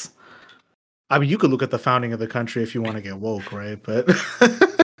that. I mean, you could look at the founding of the country if you want to get woke, right? But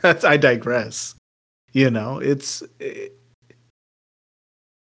I digress.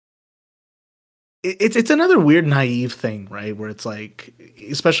 It's another weird naive thing, right? Where it's like,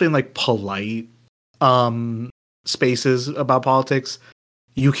 especially in like polite spaces about politics,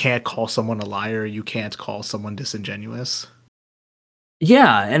 you can't call someone a liar, you can't call someone disingenuous.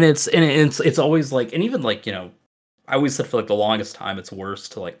 Yeah, and it's always like, and even like, I always said for like the longest time it's worse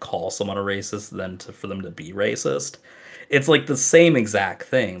to like call someone a racist than for them to be racist. It's like the same exact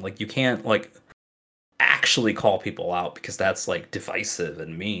thing. Like you can't like actually call people out because that's like divisive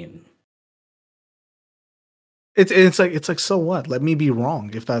and mean. It's like so what? Let me be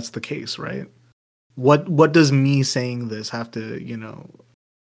wrong if that's the case, right? What does me saying this have to,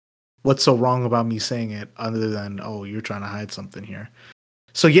 what's so wrong about me saying it other than, oh, you're trying to hide something here?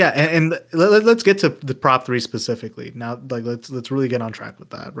 So yeah, and let's get to the Prop 3 specifically. Now, like let's really get on track with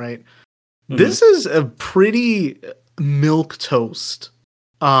that, right? Mm-hmm. This is a pretty milquetoast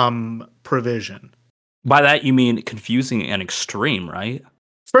provision. By that you mean confusing and extreme, right?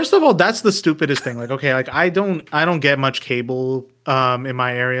 First of all, that's the stupidest thing. Like, okay, like I don't get much cable in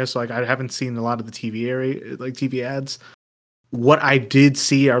my area, so like I haven't seen a lot of the TV ads. What I did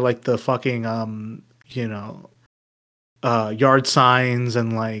see are like the fucking yard signs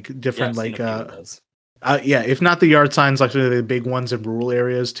and like different Yeah, if not the yard signs, like the big ones in rural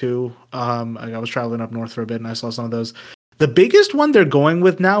areas too. I was traveling up north for a bit and I saw some of those. The biggest one they're going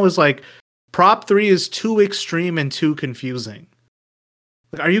with now is like Prop 3 is too extreme and too confusing.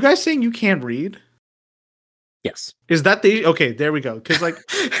 Like, are you guys saying you can't read? Yes. Is that the okay? There we go.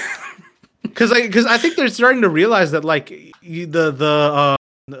 Because I think they're starting to realize that like the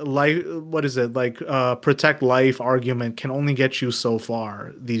life, what is it, like protect life argument can only get you so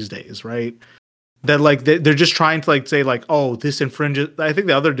far these days, right? That like they're just trying to like say like, oh, this infringes. I think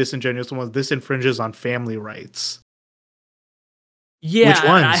the other disingenuous one was this infringes on family rights. Yeah, which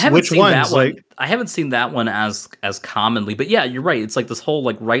ones? I haven't Which seen ones? that one. Like, I haven't seen that one as commonly, but yeah, you're right. It's like this whole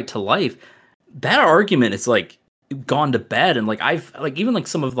like right to life. That argument is like gone to bed, and like I've like even like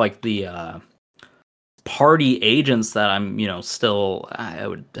some of like the party agents that I'm still I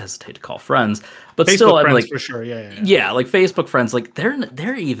would hesitate to call friends, but Facebook still I'm friends like for sure. Yeah. yeah, like Facebook friends, like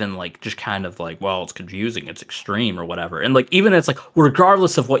they're even like just kind of like, well, it's confusing, it's extreme or whatever, and like even it's like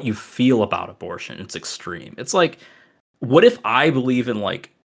regardless of what you feel about abortion, it's extreme. It's like, what if I believe in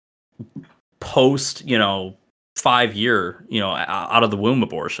like post 5-year out of the womb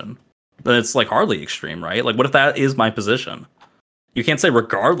abortion? Then it's like hardly extreme, right? Like, what if that is my position? You can't say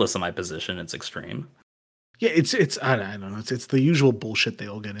regardless of my position, it's extreme. Yeah, it's I don't know. It's the usual bullshit they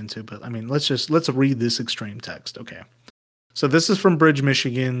all get into. But I mean, let's read this extreme text. Okay, so this is from Bridge,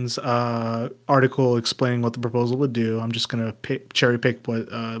 Michigan's article explaining what the proposal would do. I'm just gonna cherry pick what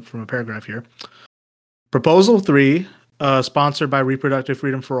from a paragraph here. Proposal 3, sponsored by Reproductive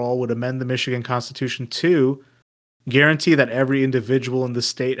Freedom for All, would amend the Michigan Constitution to guarantee that every individual in the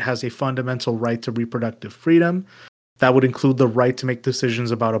state has a fundamental right to reproductive freedom. That would include the right to make decisions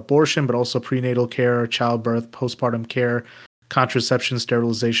about abortion, but also prenatal care, childbirth, postpartum care, contraception,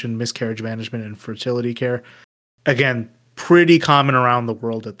 sterilization, miscarriage management, and fertility care. Again, pretty common around the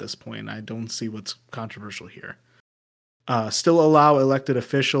world at this point. I don't see what's controversial here. Still allow elected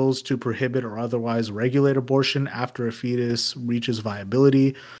officials to prohibit or otherwise regulate abortion after a fetus reaches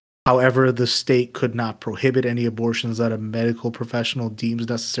viability. However, the state could not prohibit any abortions that a medical professional deems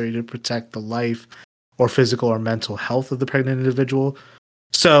necessary to protect the life or physical or mental health of the pregnant individual.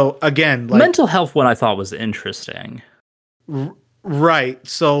 So again, like, mental health one I thought was interesting. Right.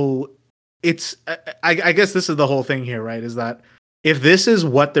 So it's I guess this is the whole thing here, right? Is that if this is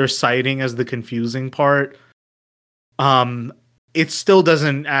what they're citing as the confusing part, it still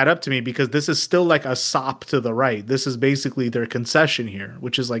doesn't add up to me, because this is still like a sop to the right. This is basically their concession here,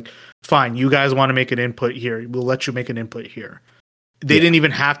 which is like, fine, you guys want to make an input here, we'll let you make an input here. They didn't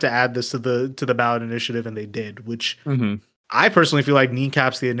even have to add this to the ballot initiative, and they did, which I personally feel like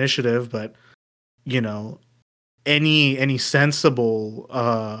kneecaps the initiative. But any sensible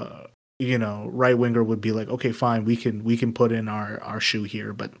right winger would be like, okay, fine, we can put in our shoe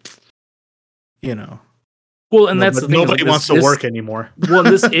here, but well, and that's the thing, nobody wants to work anymore. Well,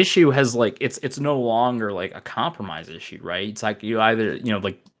 this issue has like it's no longer like a compromise issue, right? It's like you either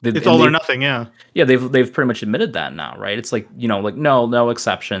like it's all or nothing. Yeah, they've pretty much admitted that now, right? It's like like no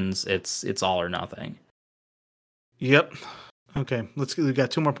exceptions. It's all or nothing. Yep. Okay, we got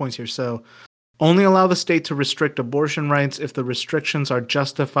 2 more points here. So, only allow the state to restrict abortion rights if the restrictions are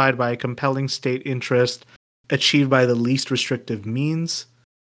justified by a compelling state interest achieved by the least restrictive means.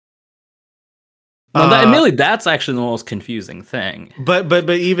 No, admittedly, that's actually the most confusing thing. But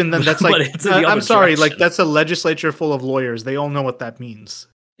even then, that's like I'm sorry, direction. Like that's a legislature full of lawyers. They all know what that means.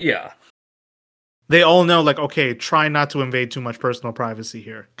 Yeah, they all know. Like, okay, try not to invade too much personal privacy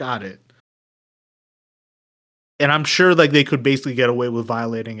here. Got it. And I'm sure like they could basically get away with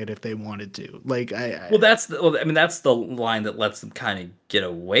violating it if they wanted to. Like, that's the line that lets them kind of get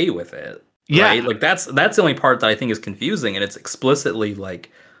away with it. Yeah, right? Like that's the only part that I think is confusing, and it's explicitly like.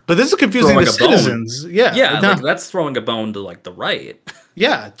 But this is confusing to citizens. Yeah, like that's throwing a bone to like the right.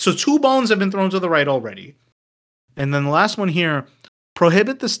 Yeah, so 2 bones have been thrown to the right already. And then the last one here,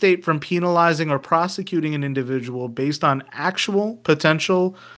 prohibit the state from penalizing or prosecuting an individual based on actual,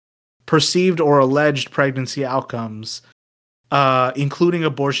 potential, perceived, or alleged pregnancy outcomes, including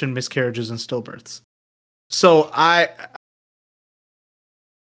abortion, miscarriages, and stillbirths. So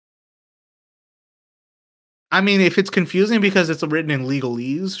I mean, if it's confusing because it's written in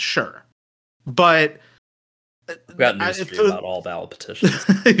legalese, sure. But we've got news for you about all ballot petitions.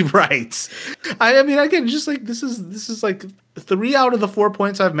 Right. I mean, again, just like this is like 3 out of the 4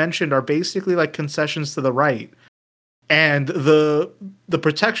 points I've mentioned are basically like concessions to the right. And the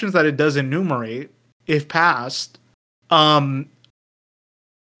protections that it does enumerate, if passed, are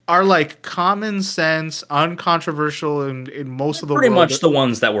like common sense, uncontroversial in most of the world. Pretty much the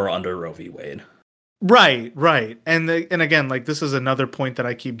ones that were under Roe v. Wade. Right. And again, like this is another point that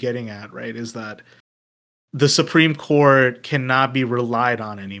I keep getting at, right? Is that the Supreme Court cannot be relied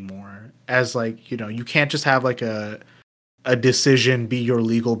on anymore as like, you know, you can't just have like a decision be your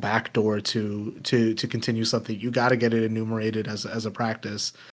legal backdoor to continue something. You got to get it enumerated as a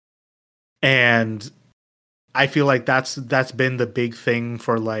practice. And I feel like that's been the big thing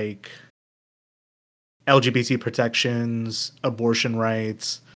for like LGBT protections, abortion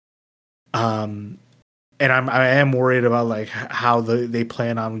rights. And I am worried about like how they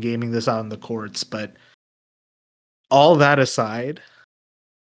plan on gaming this out in the courts, but all that aside,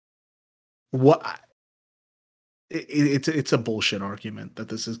 it's a bullshit argument that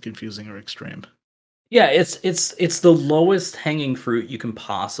this is confusing or extreme. Yeah, it's the lowest hanging fruit you can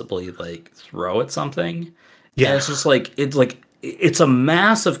possibly like throw at something. Yeah, and it's just like it's a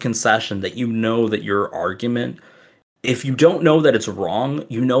massive concession that you know that your argument, if you don't know that it's wrong,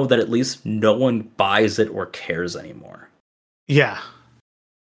 you know that at least no one buys it or cares anymore. Yeah.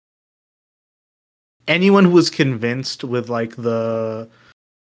 Anyone who was convinced with like the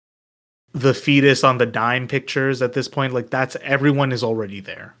fetus on the dime pictures at this point, like that's everyone is already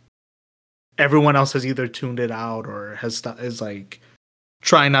there. Everyone else has either tuned it out or is like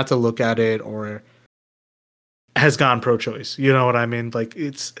trying not to look at it or has gone pro-choice. You know what I mean? Like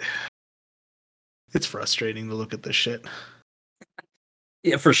it's frustrating to look at this shit.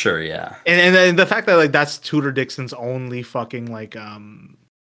 Yeah, for sure. Yeah, and the fact that like that's Tudor Dixon's only fucking like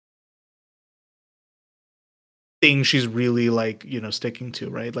thing she's really like, you know, sticking to,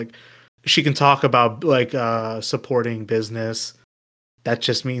 right? Like she can talk about like supporting business. That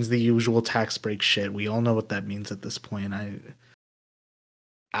just means the usual tax break shit. We all know what that means at this point.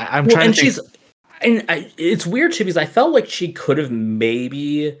 I'm trying to think. It's weird too because I felt like she could have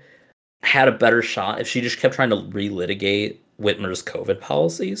maybe had a better shot if she just kept trying to relitigate Whitmer's COVID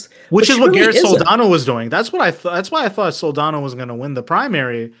policies, which is what Garrett Soldano was doing. That's what I thought. That's why I thought Soldano was going to win the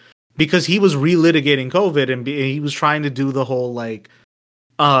primary, because he was relitigating COVID and he was trying to do the whole like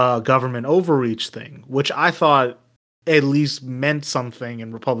government overreach thing, which I thought at least meant something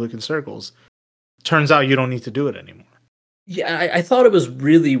in Republican circles. Turns out you don't need to do it anymore. Yeah, I thought it was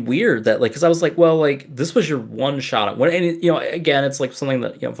really weird that, like, because I was like, well, like, this was your one shot at one. And, you know, again, it's like something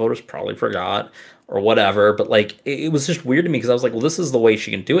that, you know, voters probably forgot or whatever. But, like, it was just weird to me because I was like, well, this is the way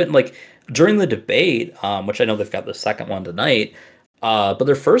she can do it. And, like, during the debate, which I know they've got the second one tonight, but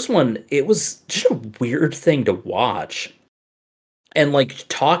their first one, it was just a weird thing to watch. And like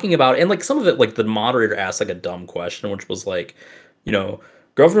talking about, and like some of it, like the moderator asked like a dumb question, which was like, you know,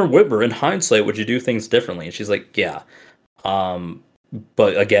 Governor Whitmer, in hindsight, would you do things differently? And she's like, yeah.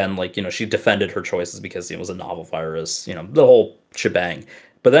 But again, like, you know, she defended her choices because it was a novel virus, you know, the whole shebang.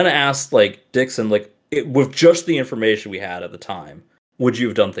 But then asked like Dixon, like, with just the information we had at the time, would you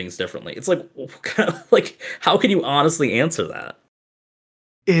have done things differently? It's like, like, how can you honestly answer that?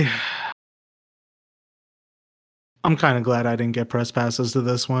 Yeah. I'm kind of glad I didn't get press passes to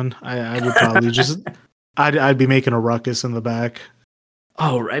this one. I would probably just, I'd be making a ruckus in the back.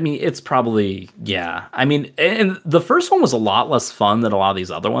 Oh, I mean, it's probably, yeah. I mean, and the first one was a lot less fun than a lot of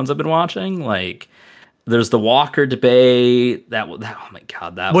these other ones I've been watching. Like, there's the Walker debate. Oh my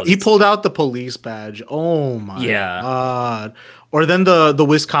god, he pulled out the police badge. Oh my god. Or then the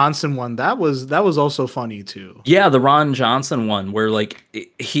Wisconsin one. That was also funny too. Yeah, the Ron Johnson one where like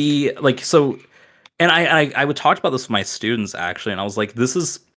he like so. And I would talk about this with my students actually, and I was like, this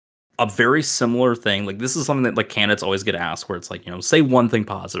is a very similar thing. Like this is something that like candidates always get asked, where it's like, you know, say one thing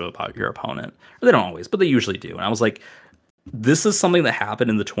positive about your opponent. Or they don't always, but they usually do. And I was like, this is something that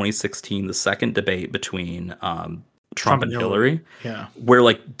happened in the 2016, the second debate between Trump and Hillary. Yeah. Where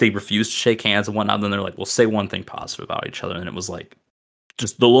like they refused to shake hands and whatnot. And then they're like, well, say one thing positive about each other. And it was like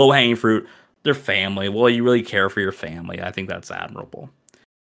just the low hanging fruit, their family. Well, you really care for your family. I think that's admirable.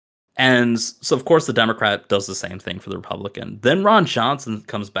 And so, of course, the Democrat does the same thing for the Republican. Then Ron Johnson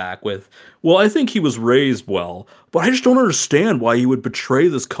comes back with, well, I think he was raised well, but I just don't understand why he would betray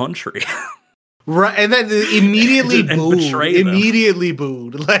this country. Right, and then immediately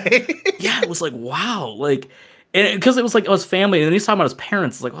booed. Like, yeah, it was like, wow. Like, because it was like, his family, and then he's talking about his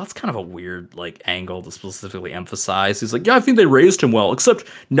parents. It's like, well, that's kind of a weird, like, angle to specifically emphasize. He's like, yeah, I think they raised him well, except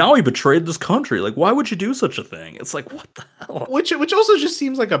now he betrayed this country. Like, why would you do such a thing? It's like, what the hell? Which also just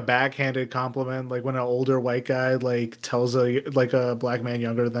seems like a backhanded compliment. Like, when an older white guy, like, tells a black man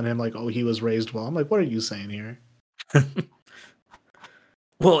younger than him, like, oh, he was raised well. I'm like, what are you saying here?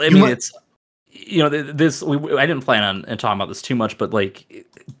 Well, I mean, it's, you know, I didn't plan on talking about this too much, but, like,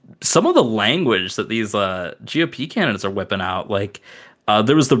 some of the language that these GOP candidates are whipping out, like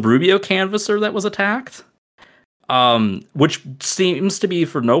there was the Rubio canvasser that was attacked, which seems to be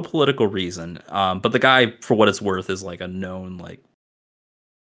for no political reason. But the guy, for what it's worth, is like a known like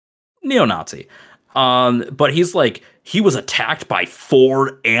neo-Nazi. But he's like, he was attacked by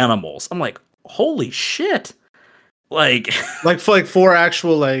 4 animals. I'm like, holy shit. Like, like four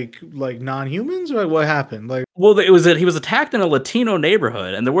actual like non-humans, or like, what happened? Like, well, it was that he was attacked in a Latino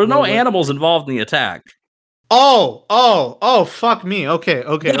neighborhood, and there were no animals involved in the attack. Oh, fuck me. Okay.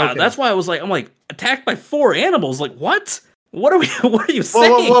 Yeah, that's why I'm like, attacked by 4 animals. Like, what? What are you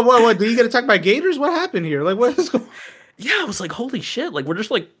saying? What? Did you get attacked by gators? What happened here? Like, what is going? Yeah, I was like, holy shit! Like, we're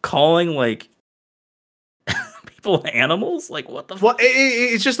just like calling like people animals. Like, what the? Well,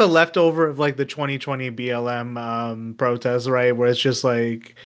 it's just a leftover of like the 2020 BLM protests, right? Where it's just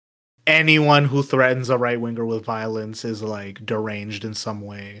like anyone who threatens a right winger with violence is like deranged in some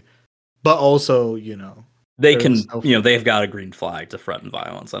way, but also, they can, they've got a green flag to threaten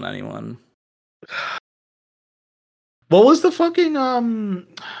violence on anyone. What was the fucking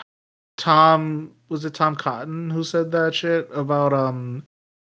Tom Cotton who said that shit about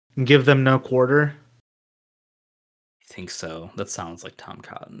give them no quarter? I think so. That sounds like Tom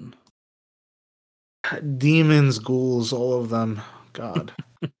Cotton. Demons, ghouls, all of them. God.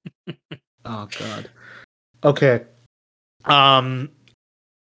 Oh God. Okay. Of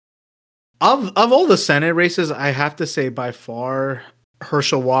all the Senate races, I have to say by far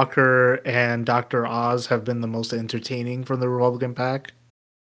Herschel Walker and Dr. Oz have been the most entertaining from the Republican PAC.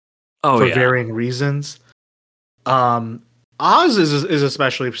 For varying reasons. Oz is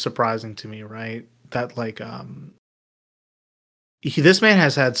especially surprising to me, right? That like this man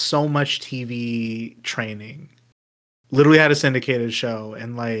has had so much TV training, literally had a syndicated show,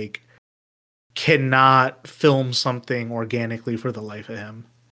 and like cannot film something organically for the life of him.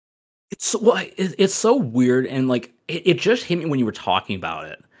 It's so weird, and like it just hit me when you were talking about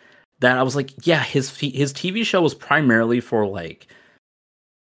it that I was like, yeah, his TV show was primarily for like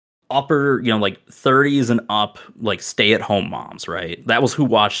upper, like 30s and up, like stay-at-home moms, right? That was who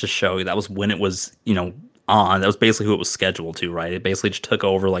watched the show. That was when it was, on. That was basically who it was scheduled to, right? It basically just took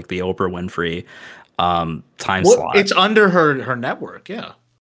over like the Oprah Winfrey time slot. It's under her network, yeah.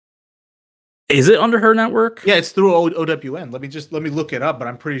 Is it under her network? Yeah, it's through OWN. Let me look it up, but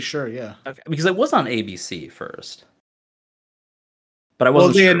I'm pretty sure, yeah. Okay, because it was on ABC first. But I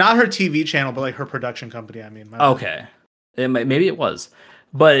wasn't sure. Not her TV channel, but like her production company, I mean. Okay. Maybe it was.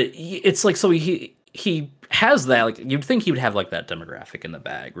 But it's like, so he has that, like, you'd think he would have like that demographic in the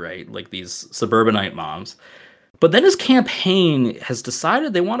bag, right? Like these suburbanite moms. But then his campaign has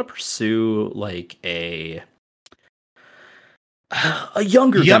decided they want to pursue like a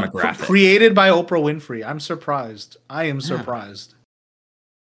younger demographic. Created by Oprah Winfrey. I'm surprised. I am surprised.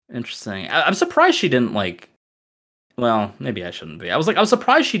 Interesting. I'm surprised she didn't like, well, maybe I shouldn't be. I was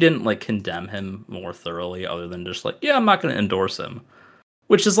surprised she didn't like condemn him more thoroughly, other than just like, yeah, I'm not going to endorse him.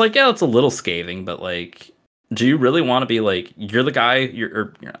 Which is like, yeah, it's a little scathing, but like, do you really want to be like, you're the guy,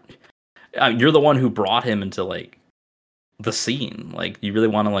 you're the one who brought him into like the scene? Like, you really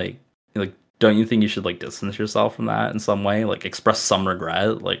want to like, don't you think you should like distance yourself from that in some way? Like, express some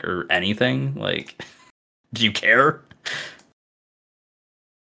regret, like, or anything? Like, do you care?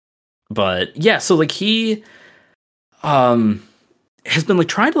 But yeah, so like he has been like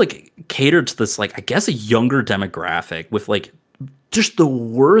trying to like cater to this, like, I guess a younger demographic with like just the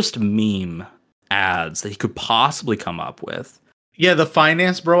worst meme ads that he could possibly come up with. Yeah, the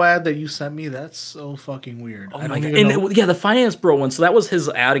Finance Bro ad that you sent me, that's so fucking weird. Oh my God. And yeah, the Finance Bro one. So that was his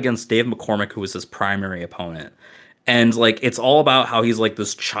ad against Dave McCormick, who was his primary opponent. And like, it's all about how he's like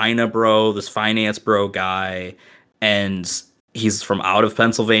this China bro, this finance bro guy. And he's from out of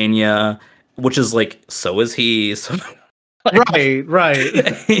Pennsylvania, which is like, so is he. So like,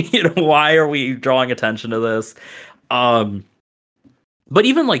 right. Why are we drawing attention to this? But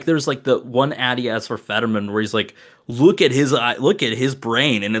even like, there's like the one ad he has for Fetterman where he's like, look at his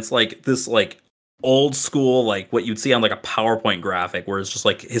brain, and it's like this like old school, like what you'd see on like a PowerPoint graphic, where it's just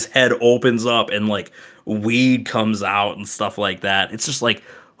like his head opens up and like weed comes out and stuff like that. It's just like,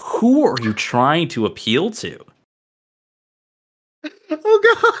 who are you trying to appeal to?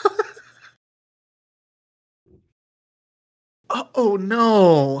 Oh God. Oh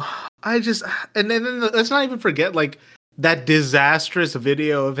no. And then let's not even forget like that disastrous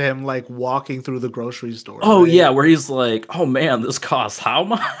video of him like walking through the grocery store. Oh right? Yeah, where he's like, "Oh man, this costs how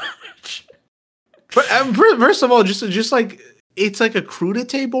much?" But first of all, just like it's like a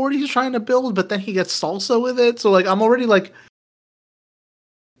crudité board he's trying to build, but then he gets salsa with it. So like, I'm already like,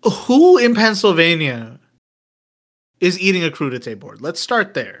 who in Pennsylvania is eating a crudité board? Let's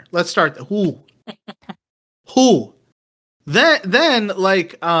start there. Who? Then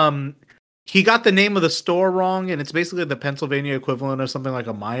like he got the name of the store wrong, and it's basically the Pennsylvania equivalent of something like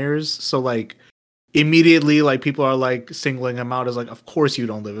a Myers. So like, immediately like people are like singling him out as like, of course you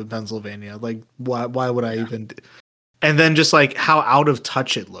don't live in Pennsylvania. Like why would I even and then just like how out of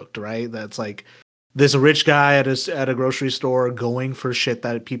touch it looked, right? That's like this rich guy at a grocery store going for shit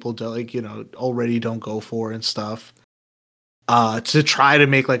that people do, like, you know, already don't go for and stuff. To try to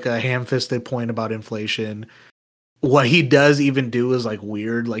make like a ham-fisted point about inflation. What he does even do is like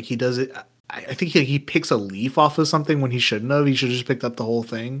weird. Like he does it. I think he picks a leaf off of something when he shouldn't have. He should have just picked up the whole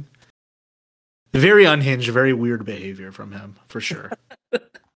thing. Very unhinged, very weird behavior from him, for sure.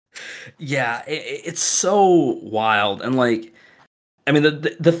 Yeah, it's so wild. And like, I mean,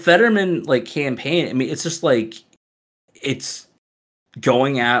 the Fetterman like campaign, I mean, it's just like, it's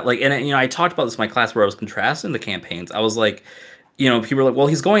going at like, and you know, I talked about this in my class where I was contrasting the campaigns. I was like, you know, people were like, well,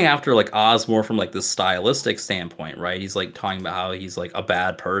 he's going after like Oz more from like this stylistic standpoint, right? He's like talking about how he's like a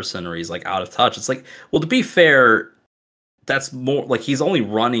bad person or he's like out of touch. It's like, well, to be fair, that's more like he's only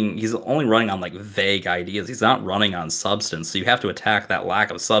running on like vague ideas. He's not running on substance. So you have to attack that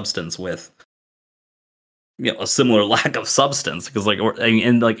lack of substance with, you know, a similar lack of substance, because like,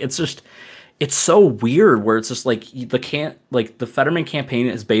 and like it's just, it's so weird where it's just like the Fetterman campaign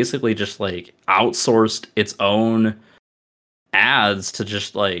is basically just like outsourced its own ads to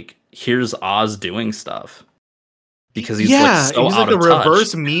just like, here's Oz doing stuff because he's like so he's out like a of touch.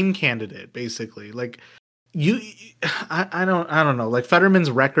 reverse meme candidate, basically. Like I don't know. Like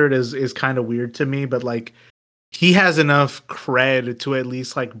Fetterman's record is kind of weird to me, but like he has enough cred to at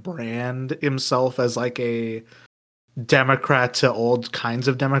least like brand himself as like a Democrat to old kinds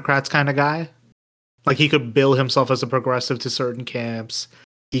of Democrats kind of guy. Like he could bill himself as a progressive to certain camps.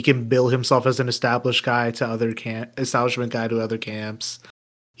 He can bill himself as an established guy to other establishment guy to other camps.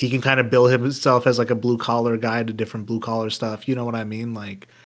 He can kind of bill himself as like a blue collar guy to different blue collar stuff. You know what I mean? Like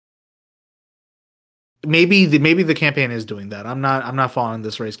maybe the campaign is doing that. I'm not following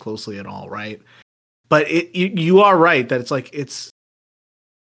this race closely at all, right? But you are right that it's like it's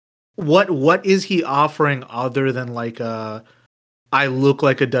what is he offering other than like I look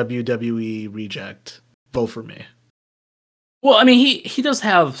like a WWE reject, vote for me. Well, I mean, he does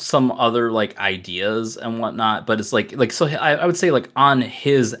have some other like ideas and whatnot, but it's like so I would say like on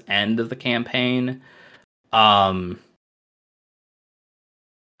his end of the campaign,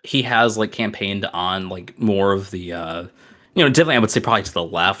 he has like campaigned on like more of the you know, definitely I would say probably to the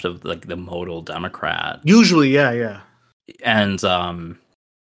left of like the modal Democrat. Usually, yeah. And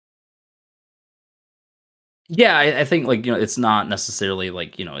yeah, I think like, you know, it's not necessarily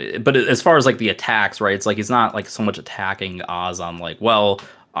like, you know, but as far as like the attacks, right? It's like he's not like so much attacking Oz on like, well,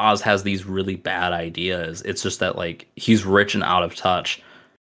 Oz has these really bad ideas. It's just that like he's rich and out of touch.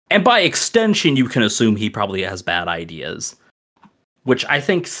 And by extension, you can assume he probably has bad ideas, which I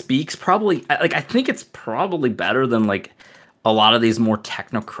think speaks probably like, I think it's probably better than like a lot of these more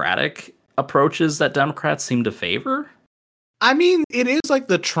technocratic approaches that Democrats seem to favor. I mean, it is like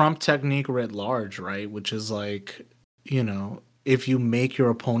the Trump technique writ large, right? Which is like, you know, if you make your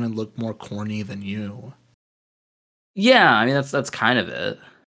opponent look more corny than you. Yeah, I mean that's kind of it.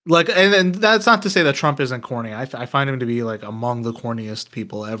 Like, and that's not to say that Trump isn't corny. I find him to be like among the corniest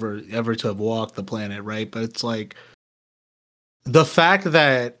people ever to have walked the planet, right? But it's like the fact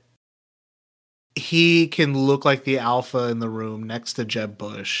that he can look like the alpha in the room next to Jeb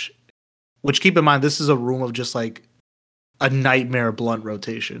Bush, which keep in mind, this is a room of just like a nightmare blunt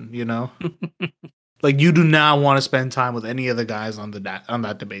rotation, you know? Like you do not want to spend time with any of the guys on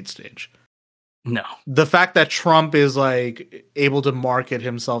that debate stage. No. The fact that Trump is like able to market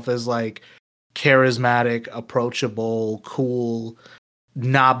himself as like charismatic, approachable, cool,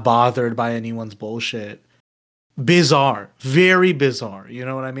 not bothered by anyone's bullshit. Bizarre. Very bizarre. You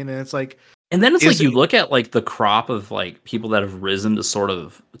know what I mean? And it's like, and then it's like you look at like the crop of like people that have risen to sort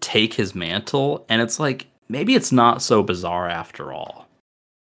of take his mantle, and it's like maybe it's not so bizarre after all.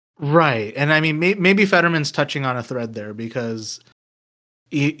 Right. And I mean, maybe Fetterman's touching on a thread there because,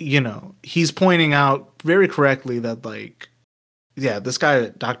 you know, he's pointing out very correctly that, like, yeah, this guy,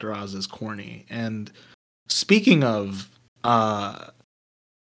 Dr. Oz, is corny. And speaking of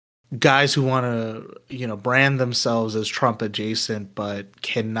guys who want to, you know, brand themselves as Trump adjacent, but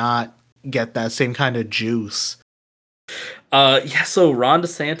cannot get that same kind of juice. Yeah, so Ron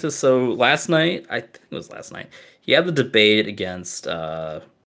DeSantis, so last night, I think it was last night, he had the debate against Rick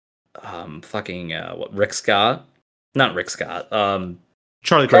Scott. Not Rick Scott.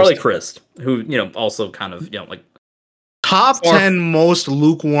 Charlie Crist, who, you know, also kind of, you know, like top 10 most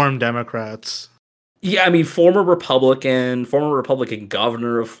lukewarm Democrats. Yeah, I mean, former Republican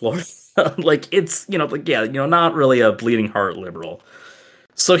governor of Florida. Like, it's, you know, like, yeah, you know, not really a bleeding heart liberal.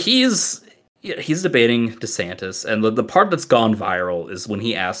 So he's Yeah, he's debating DeSantis, and the part that's gone viral is when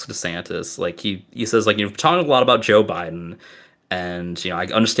he asks DeSantis, like he says, like, you've talked a lot about Joe Biden, and I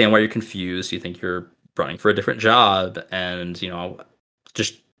understand why you're confused. You think you're running for a different job, and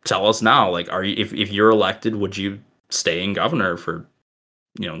just tell us now, like, are you if you're elected, would you stay in governor for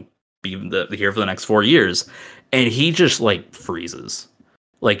be here for the next 4 years? And he just like freezes.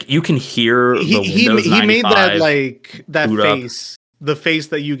 Like you can hear the Windows 95 he made that like that boot up. face, the face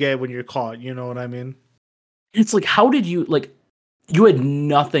that you get when you're caught. You know what I mean? It's like, how did you like? You had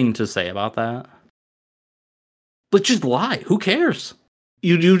nothing to say about that. Like, just lie. Who cares?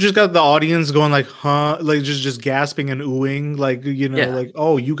 You just got the audience going like, huh? Like just gasping and oohing, like like,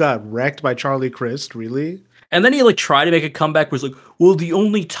 oh, you got wrecked by Charlie Crist, really? And then he like tried to make a comeback. Was like, well, the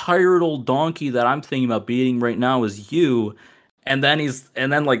only tired old donkey that I'm thinking about beating right now is you. And then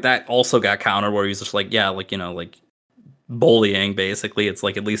like that also got countered where he's just like, yeah, like like bullying basically. It's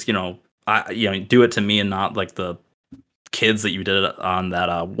like, at least I do it to me and not like the kids that you did it on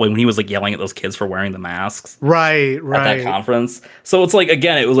that when he was like yelling at those kids for wearing the masks right at that conference. So it's like,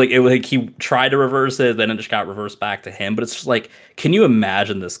 again, it was like he tried to reverse it, then it just got reversed back to him. But it's just like, can you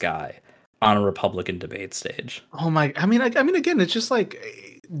imagine this guy on a Republican debate stage? Oh my! I mean, again, it's just like,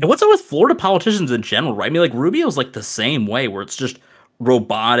 and what's up with Florida politicians in general, right? I mean, like Rubio's like the same way, where it's just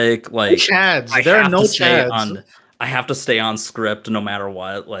robotic. Like Chads, there are no Chads. I have to stay on script no matter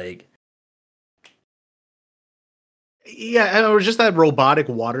what. Like, yeah, or just that robotic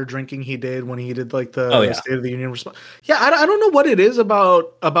water drinking he did when he did like the State of the Union response. Yeah, I don't know what it is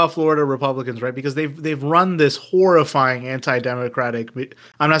about Florida Republicans, right? Because they've run this horrifying anti-democratic.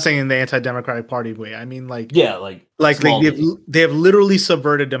 I'm not saying in the anti-democratic party way. I mean, like, yeah, they have literally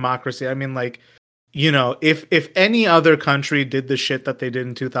subverted democracy. I mean, like, if any other country did the shit that they did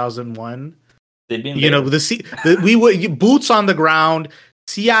in 2001, they'd be we would boots on the ground.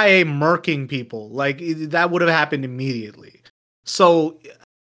 CIA murking people, like that would have happened immediately. So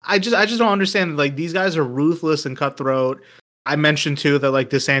I just don't understand. Like, these guys are ruthless and cutthroat. I mentioned too that like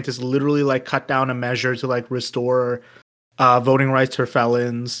DeSantis literally like cut down a measure to like restore voting rights for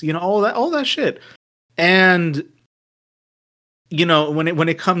felons. All that shit. And when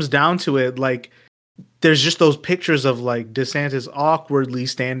it comes down to it, like there's just those pictures of like DeSantis awkwardly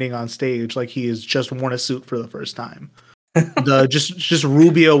standing on stage like he has just worn a suit for the first time. Just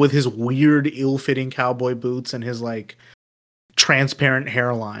Rubio with his weird ill-fitting cowboy boots and his like transparent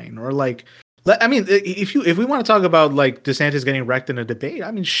hairline, or like, I mean, if we want to talk about like DeSantis getting wrecked in a debate,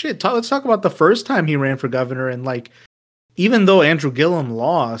 I mean, shit, let's talk about the first time he ran for governor. And like, even though Andrew Gillum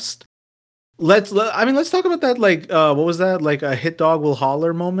lost, let's talk about that. Like, what was that? Like a hit dog will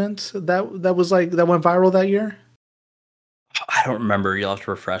holler moment that was like that went viral that year. I don't remember. You'll have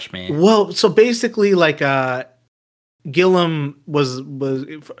to refresh me. Well, so basically, like, Gillum was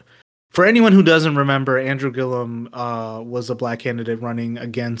for anyone who doesn't remember, Andrew Gillum was a black candidate running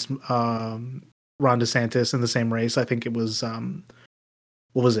against Ron DeSantis in the same race. I think it was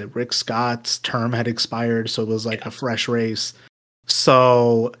what was it? Rick Scott's term had expired, so it was like a fresh race.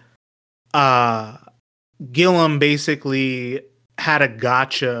 So Gillum basically had a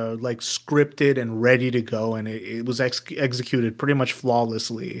gotcha like scripted and ready to go, and it was executed pretty much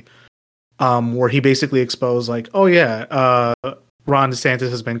flawlessly. Where he basically exposed like, oh yeah, Ron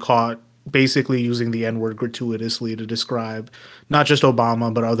DeSantis has been caught basically using the N-word gratuitously to describe not just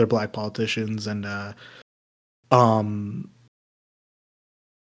Obama but other black politicians, and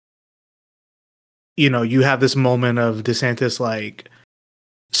you have this moment of DeSantis like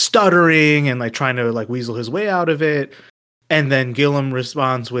stuttering and like trying to like weasel his way out of it, and then Gillum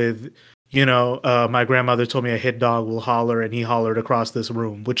responds with, my grandmother told me a hit dog will holler, and he hollered across this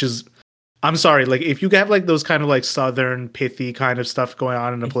room, which is, I'm sorry, like if you have like those kind of like Southern pithy kind of stuff going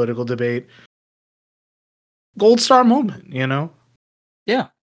on in a political debate, gold star moment, Yeah.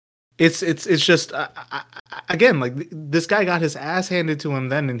 It's just again, like this guy got his ass handed to him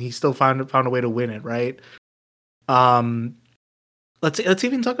then, and he still found a way to win it, right? Let's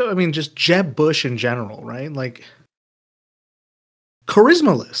even talk about, I mean, just Jeb Bush in general, right? Like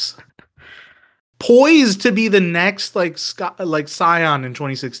charismaless, poised to be the next like Scion in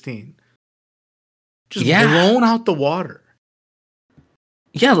 2016. Just blown out the water.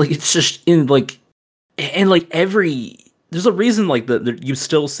 Yeah, like it's just in like, and like there's a reason like you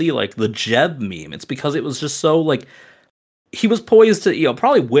still see like the Jeb meme. It's because it was just so like he was poised to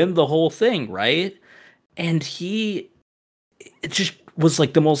probably win the whole thing, right? And it just was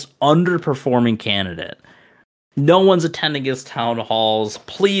like the most underperforming candidate. No one's attending his town halls.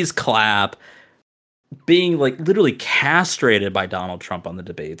 Please clap. Being like literally castrated by Donald Trump on the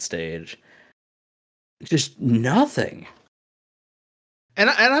debate stage. Just nothing.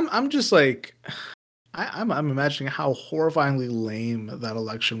 I'm just like, I'm imagining how horrifyingly lame that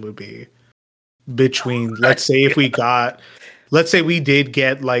election would be. Between, let's say, let's say we did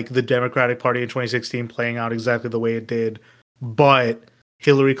get like the Democratic Party in 2016 playing out exactly the way it did, but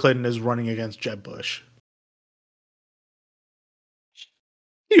Hillary Clinton is running against Jeb Bush.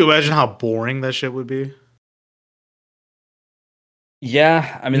 Can you imagine how boring that shit would be?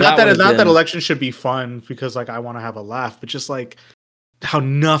 Yeah, I mean, Not that that election should be fun because like I want to have a laugh, but just like how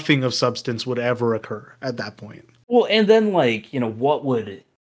nothing of substance would ever occur at that point. Well, and then like, what would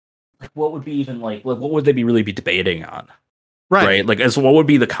be even like what would they really be debating on? Right? Like, as what would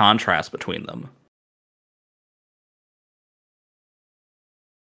be the contrast between them?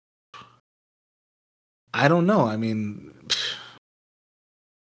 I don't know. I mean,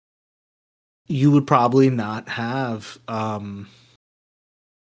 you would probably not have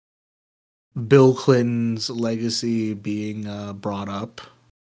Bill Clinton's legacy being brought up.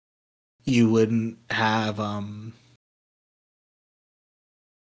 You wouldn't have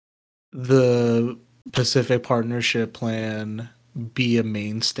the Pacific Partnership Plan be a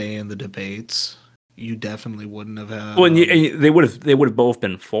mainstay in the debates. You definitely wouldn't have had. Well, and they would have both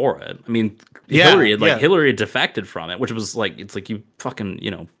been for it. I mean, Hillary had defected from it, which was like, it's like you fucking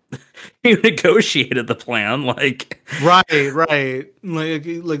you negotiated the plan, like right,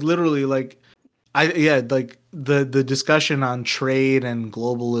 like literally, like like the discussion on trade and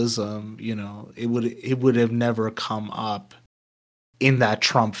globalism, it would have never come up in that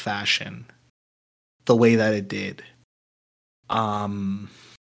Trump fashion, the way that it did.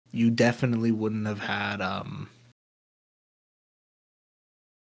 You definitely wouldn't have had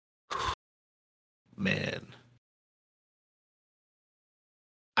man.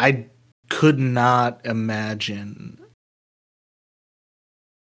 I could not imagine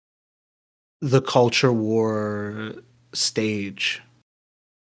the culture war stage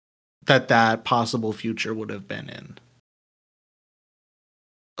that possible future would have been in.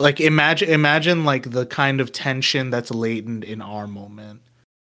 Like imagine like the kind of tension that's latent in our moment.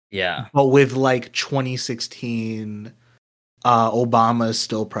 Yeah. But with like 2016 Obama's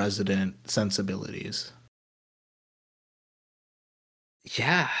still president sensibilities.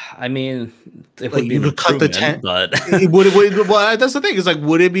 Yeah, I mean, it like would be you could cut the but well, that's the thing. Is like,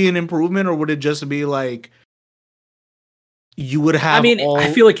 would it be an improvement or would it just be like you would have? I mean,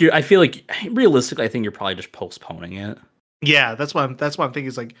 I feel like realistically, I think you're probably just postponing it. Yeah, that's what I'm thinking.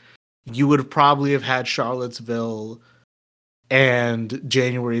 Is like you would probably have had Charlottesville and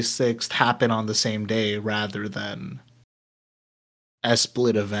January 6th happen on the same day rather than as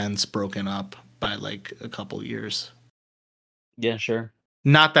split events broken up by like a couple years. Yeah, sure.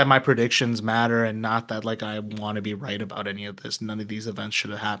 Not that my predictions matter and not that like I want to be right about any of this. None of these events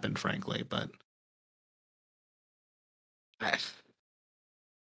should have happened, frankly, but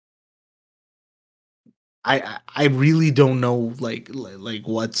I really don't know like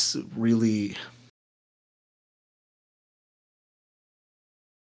what's really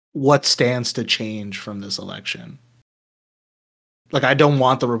what stands to change from this election. Like, I don't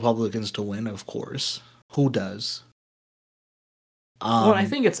want the Republicans to win, of course. Who does? Well, I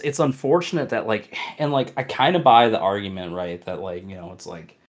think it's unfortunate that like, and like, I kind of buy the argument, right? That like, it's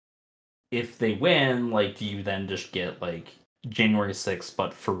like, if they win, like, do you then just get like January 6th,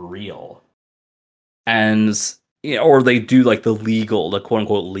 but for real? And or they do like the quote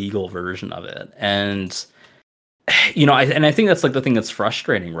unquote legal version of it, and I think that's like the thing that's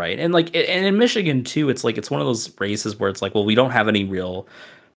frustrating, right? And like, and in Michigan too, it's like it's one of those races where it's like, well, we don't have any real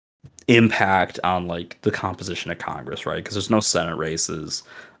impact on like the composition of Congress, right? Because there's no Senate races,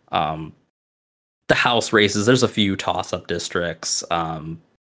 the House races. There's a few toss-up districts.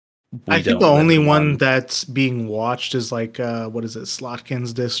 I think the only one that's being watched is like what is it,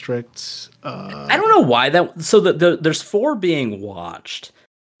 Slotkin's district? I don't know why that. So there's 4 being watched.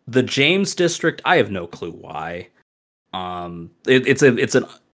 The James district, I have no clue why. It's an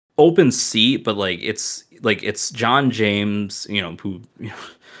open seat, but like it's John James, who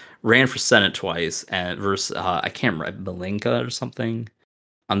ran for Senate twice, and versus I can't remember, Malinka or something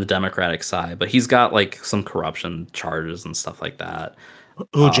on the Democratic side, but he's got like some corruption charges and stuff like that.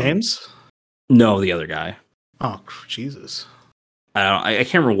 Who, James? No, the other guy. Oh, Jesus. I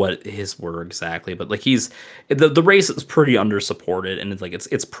can't remember what his were exactly, but like he's the race is pretty undersupported, and it's like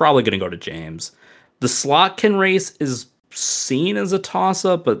it's probably going to go to James. The Slotkin race is seen as a toss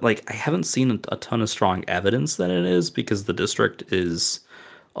up, but like I haven't seen a ton of strong evidence that it is, because the district is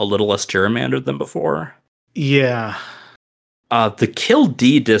a little less gerrymandered than before. Yeah. The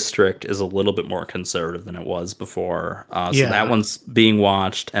Kildee district is a little bit more conservative than it was before. So that one's being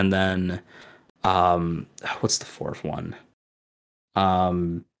watched, and then what's the 4th one?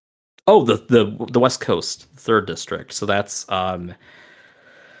 Oh, the West Coast, third district. So that's uh,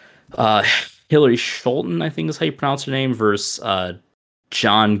 Hillary Scholten, I think is how you pronounce her name, versus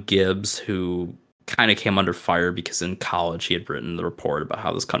John Gibbs, who kind of came under fire because in college he had written the report about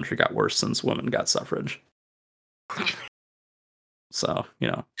how this country got worse since women got suffrage. So,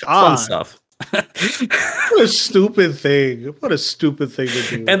 fun God, stuff. what a stupid thing. What a stupid thing to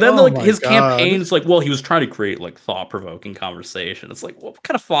do. And then Oh like my his God. campaign's like, well, he was trying to create like thought-provoking conversation. It's like, what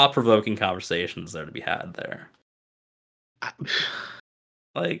kind of thought-provoking conversation is there to be had there?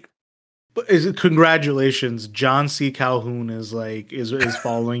 Like, But congratulations, John C. Calhoun is like is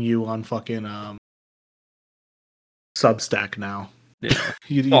following you on fucking Substack now. yeah,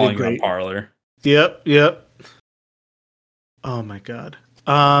 You did following on great. Parlor. Yep. Oh my God.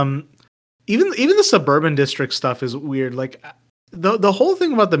 Even the suburban district stuff is weird. Like the whole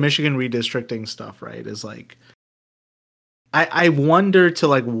thing about the Michigan redistricting stuff, right? Is like I wonder to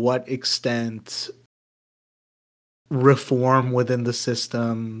like what extent reform within the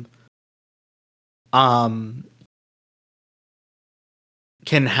system can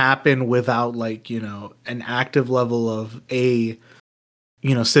happen without like an active level of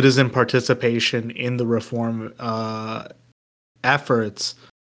citizen participation in the reform efforts,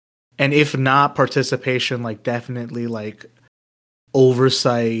 and if not participation, like definitely like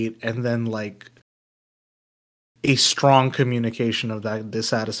oversight, and then like a strong communication of that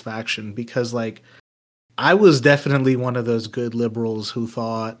dissatisfaction. Because like I was definitely one of those good liberals who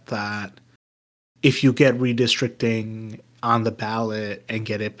thought that if you get redistricting on the ballot and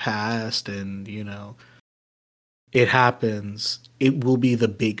get it passed and it happens, it will be the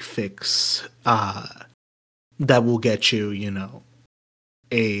big fix that will get you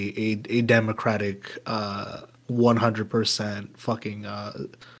a democratic 100% fucking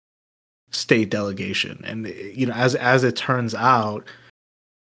state delegation. And as it turns out,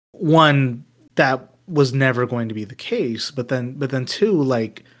 one, that was never going to be the case, but then two,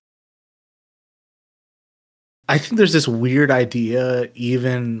 like I think there's this weird idea,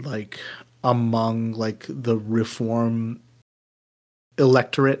 even like among like the reform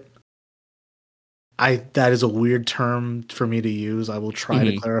electorate. That is a weird term for me to use. I will try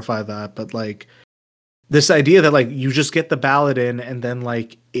to clarify that, but like this idea that like you just get the ballot in and then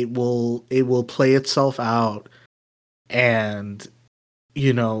like it will play itself out, and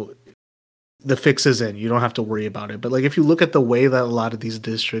the fix is in. You don't have to worry about it. But like if you look at the way that a lot of these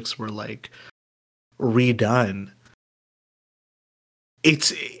districts were like redone,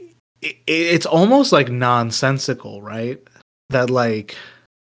 it's almost like nonsensical, right? That like,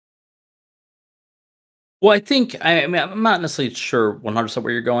 well, I think I'm not necessarily sure 100%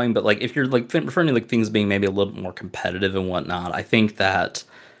 where you're going, but like if you're like referring to like things being maybe a little bit more competitive and whatnot, I think that's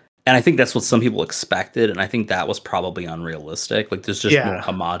what some people expected, and I think that was probably unrealistic. Like there's just more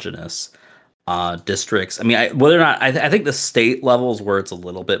homogenous districts. I mean, whether or not I think the state level is where it's a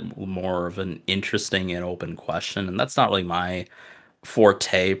little bit more of an interesting and open question, and that's not really my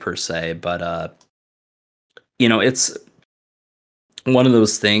forte per se, but it's one of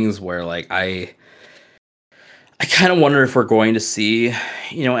those things where like I kind of wonder if we're going to see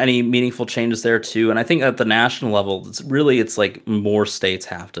any meaningful changes there too. And I think at the national level, it's like more states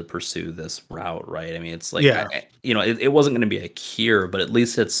have to pursue this route, right? I mean, it's like it wasn't going to be a cure, but at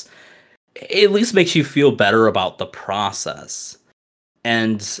least makes you feel better about the process.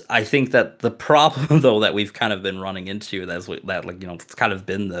 And I think that the problem, though, that we've kind of been running into, it's kind of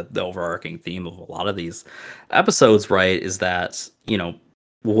been the overarching theme of a lot of these episodes, right? Is that,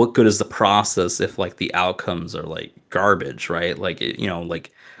 what good is the process if like the outcomes are like garbage, right? Like, like,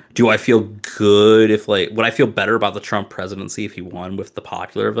 do I feel good if like, would I feel better about the Trump presidency if he won with the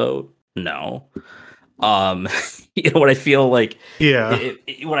popular vote? No. What I feel like,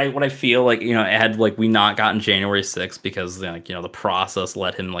 what I feel like, had like we not gotten January 6th because like, the process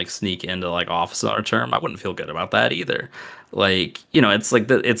let him like sneak into like office another term, I wouldn't feel good about that either. Like,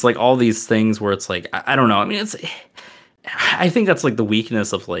 it's like all these things where it's like, I don't know. I mean, I think that's like the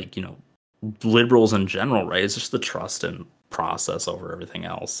weakness of like, liberals in general, right? It's just the trust and process over everything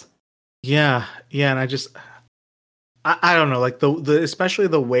else. Yeah. And I don't know, like the especially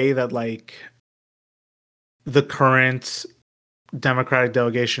the way that like the current Democratic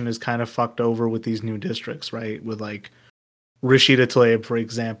delegation is kind of fucked over with these new districts, right? With like Rashida Tlaib, for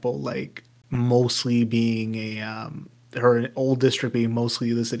example, like mostly being her old district being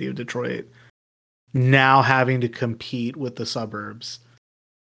mostly the city of Detroit, now having to compete with the suburbs.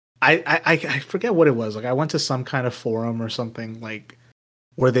 I forget what it was. Like I went to some kind of forum or something like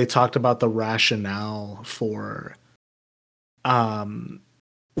where they talked about the rationale for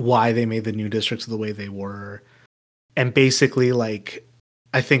why they made the new districts the way they were. And basically, like,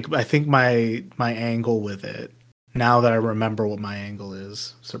 I think my angle with it, now that I remember what my angle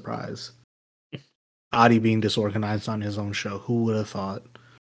is, surprise, Adi being disorganized on his own show, who would have thought?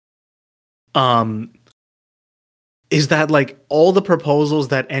 Is that like all the proposals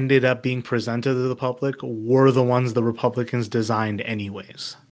that ended up being presented to the public were the ones the Republicans designed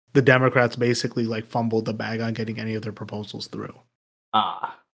anyways. The Democrats basically like fumbled the bag on getting any of their proposals through.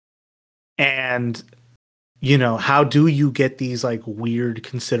 And you know, how do you get these like weird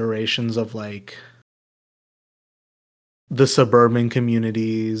considerations of like the suburban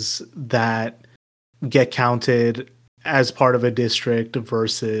communities that get counted as part of a district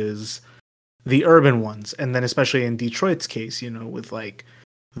versus the urban ones? And then especially in Detroit's case, you know, with like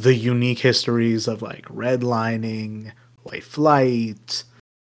the unique histories of like redlining, white flight,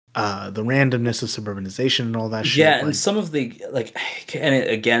 the randomness of suburbanization and all that shit. Yeah, and like, some of the like, and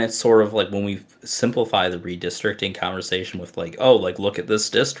again, it's sort of like when we simplify the redistricting conversation with like, oh, like look at this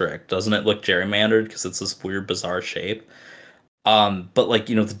district, doesn't it look gerrymandered because it's this weird, bizarre shape? But like,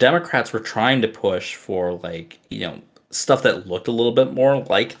 you know, the Democrats were trying to push for like, you know, stuff that looked a little bit more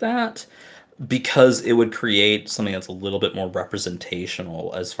like that, because it would create something that's a little bit more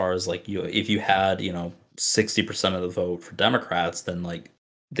representational as far as like if you had, you know, 60% of the vote for Democrats, then like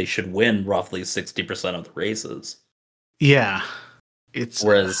they should win roughly 60% of the races. Yeah.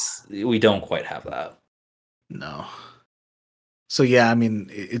 Whereas we don't quite have that. No. So yeah, I mean,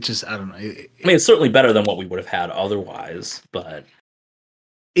 it just, I don't know. I mean, it's certainly better than what we would have had otherwise, but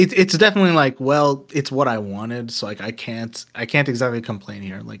it's definitely like, well, it's what I wanted, so like I can't exactly complain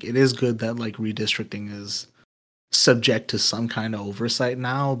here. Like it is good that like redistricting is subject to some kind of oversight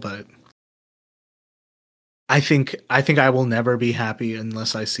now, but I think I will never be happy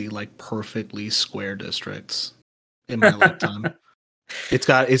unless I see like perfectly square districts in my lifetime. It's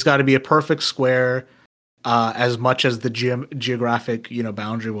got to be a perfect square, as much as the geographic, you know,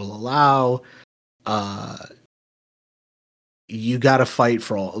 boundary will allow. You got to fight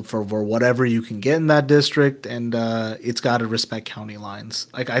for whatever you can get in that district, and it's got to respect county lines.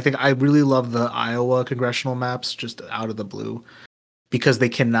 Like I think I really love the Iowa congressional maps just out of the blue, because they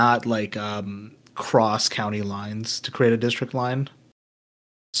cannot like cross county lines to create a district line.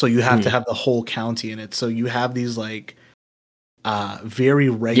 So you have to have the whole county in it. So you have these like very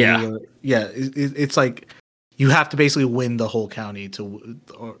regular. Yeah, it's like you have to basically win the whole county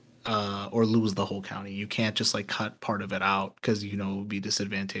or lose the whole county. You can't just like cut part of it out because you know it would be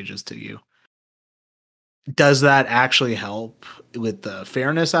disadvantageous to you. Does that actually help with the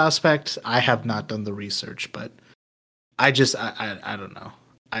fairness aspect? I have not done the research, but I don't know.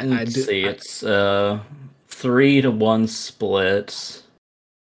 It's 3-1 split.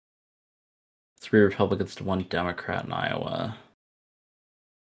 3 Republicans to 1 Democrat in Iowa.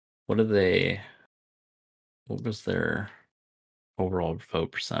 What was their overall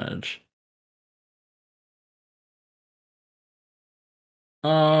vote percentage?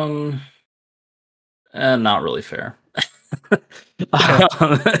 Not really fair.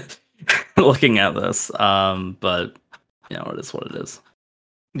 Looking at this, but you know, it is what it is.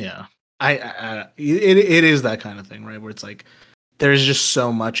 Yeah, it is that kind of thing, right? Where it's like there's just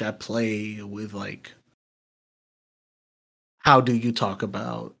so much at play with like how do you talk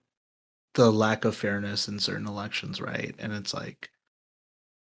about the lack of fairness in certain elections, right? And it's like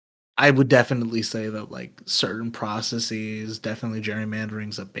I would definitely say that like certain processes, definitely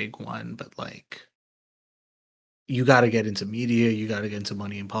gerrymandering's a big one, but like you got to get into media, you got to get into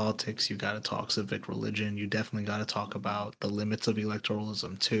money in politics, you got to talk civic religion, you definitely got to talk about the limits of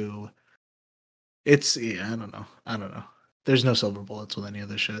electoralism too. It's I don't know. There's no silver bullets with any of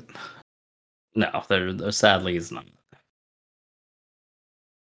this shit. No, there sadly is not.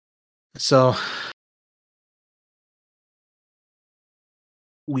 So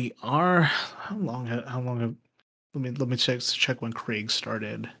we are how long have let me check when Craig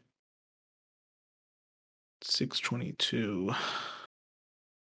started. 6:22.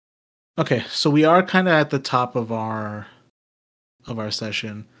 Okay, so we are kind of at the top of our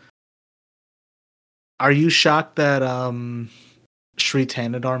session. Are you shocked that Shri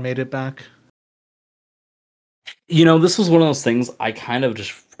Tanadar made it back? You know, this was one of those things I kind of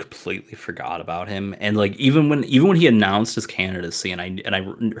just completely forgot about him, and like even when he announced his candidacy, and I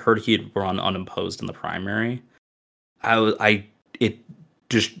heard he had run unopposed in the primary, it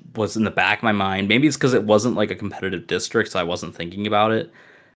just was in the back of my mind. Maybe it's because it wasn't like a competitive district, so I wasn't thinking about it.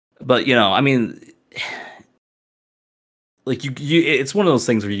 But you know, I mean, like you it's one of those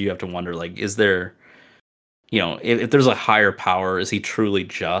things where you have to wonder, like, is there, you know, if there's a higher power, is he truly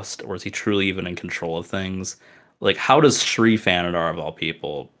just, or is he truly even in control of things? Like, how does Shri Fanadar, of all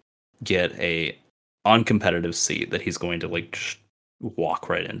people, get a uncompetitive seat that he's going to like just walk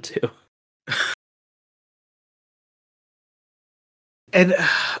right into. And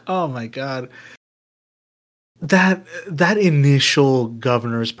oh my god, that initial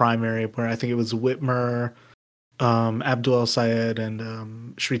governor's primary where I think it was Whitmer, Abdul Sayed,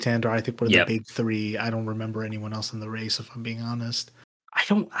 and Shri Tandar, I think were the big three. I don't remember anyone else in the race, if I'm being honest.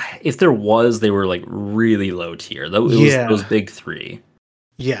 If there was, they were like really low tier. It was those big three.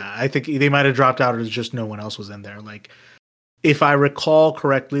 Yeah, I think they might have dropped out, or just no one else was in there. Like, if I recall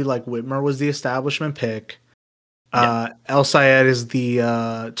correctly, like Whitmer was the establishment pick. El Sayed is the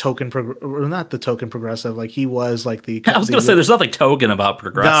not the token progressive. Like he was like the. I was gonna say there's nothing token about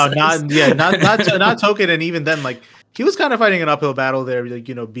progressive. No, not token. And even then, like he was kind of fighting an uphill battle there,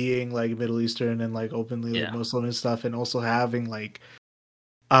 like being like Middle Eastern and like openly like Muslim and stuff, and also having like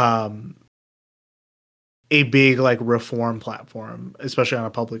a big like reform platform, especially on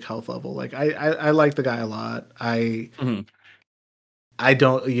a public health level. Like I like the guy a lot. I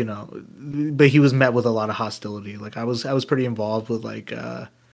don't, but he was met with a lot of hostility. Like I was pretty involved with like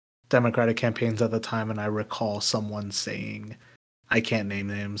Democratic campaigns at the time, and I recall someone saying, I can't name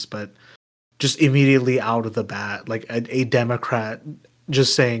names, but just immediately out of the bat, like a Democrat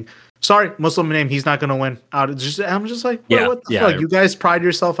just saying, sorry, Muslim name, he's not going to win. I'm just like, what the fuck? You guys pride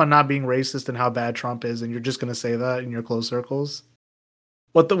yourself on not being racist and how bad Trump is, and you're just going to say that in your close circles?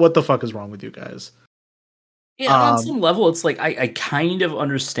 What the fuck is wrong with you guys? Yeah, on some level, it's like I kind of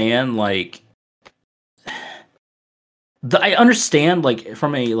understand, like I understand, like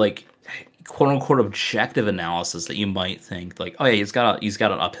from a like quote unquote objective analysis that you might think like, oh yeah, he's got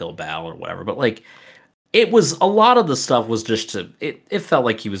an uphill battle or whatever, but like it was a lot of the stuff was just it felt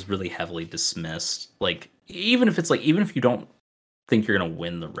like he was really heavily dismissed. Like even if you don't think you're gonna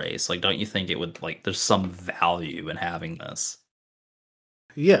win the race, like don't you think it would like there's some value in having this?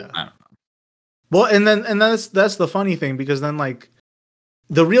 Yeah. I don't know. Well, and that's the funny thing, because then like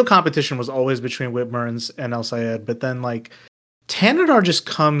the real competition was always between Whitmer and El Sayed, but then like Tanadar just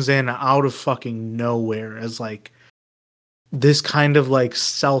comes in out of fucking nowhere as like this kind of like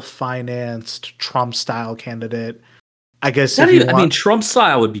self-financed Trump style candidate. I guess Trump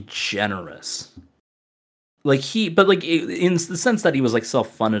style would be generous. Like in the sense that he was like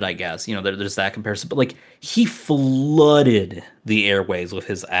self-funded, I guess, there's that comparison, but like he flooded the airways with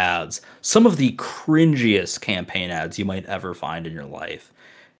his ads, some of the cringiest campaign ads you might ever find in your life,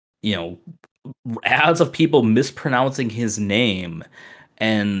 ads of people mispronouncing his name.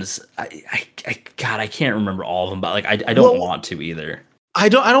 And I can't remember all of them, but like, I don't want to either. I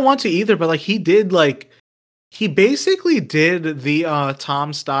don't want to either, but like he basically did the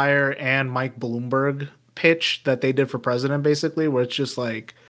Tom Steyer and Mike Bloomberg pitch that they did for president, basically, where it's just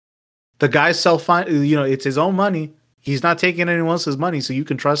like the guy's it's his own money. He's not taking anyone else's money, so you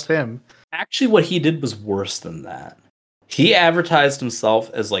can trust him. Actually, what he did was worse than that. He advertised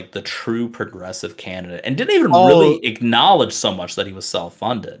himself as like the true progressive candidate and didn't even really acknowledge so much that he was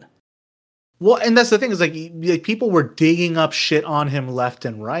self-funded. Well, and that's the thing, is like people were digging up shit on him left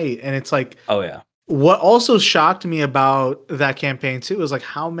and right, and it's like, oh yeah. What also shocked me about that campaign too is like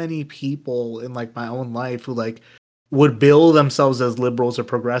how many people in like my own life who like would bill themselves as liberals or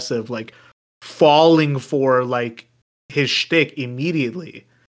progressive, like falling for like his shtick immediately.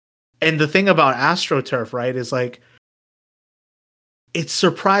 And the thing about AstroTurf, right, is like it's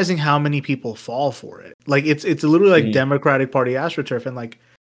surprising how many people fall for it. Like it's literally like Democratic Party AstroTurf, and like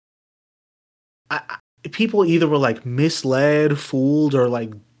people either were like misled, fooled, or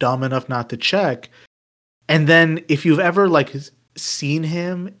like dumb enough not to check. And then if you've ever like seen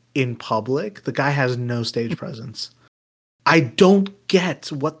him in public, the guy has no stage presence. I don't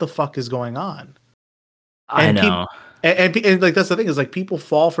get what the fuck is going on. I know. And like that's the thing, is like people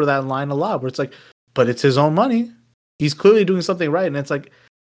fall for that line a lot, where it's like, but it's his own money. He's clearly doing something right. And it's like,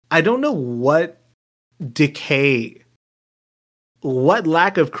 I don't know what decay, what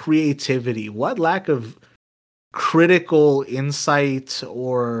lack of creativity, what lack of critical insight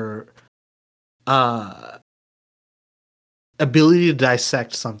or ability to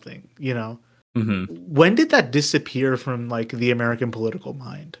dissect something, When did that disappear from like the American political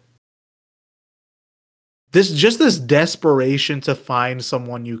mind? This desperation to find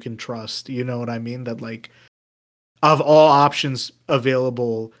someone you can trust, you know what I mean? That like of all options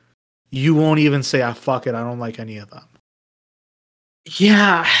available, you won't even say, fuck it, I don't like any of them.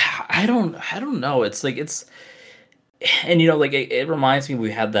 Yeah, I don't know. It's like and like it reminds me,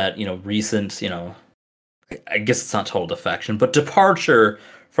 we had that recent I guess it's not total defection, but departure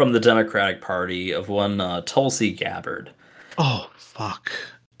from the Democratic Party of one Tulsi Gabbard. Oh fuck!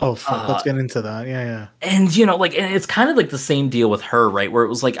 Oh fuck, let's get into that. Yeah, yeah. And like, and it's kind of like the same deal with her, right? Where it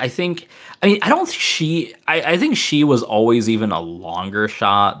was like, I don't think I think she was always even a longer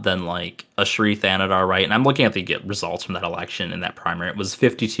shot than like a Shri Thanadar, right? And I'm looking at the results from that election in that primary. It was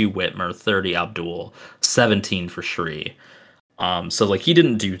 52 Whitmer, 30 Abdul, 17 for Shri. So like he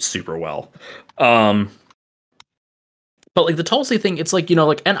didn't do super well. But like the Tulsi thing, it's like,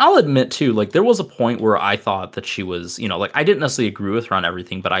 like, and I'll admit too, like there was a point where I thought that she was, like I didn't necessarily agree with her on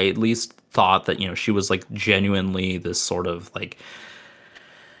everything, but I at least thought that, she was like genuinely this sort of like,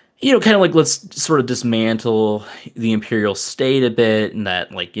 kind of like, let's sort of dismantle the imperial state a bit, and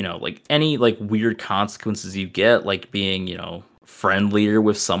that like, like any like weird consequences you get, like being, friendlier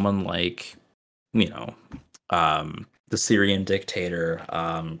with someone like, the Syrian dictator,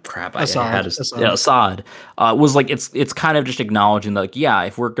 Assad, was like, it's kind of just acknowledging that, like, yeah,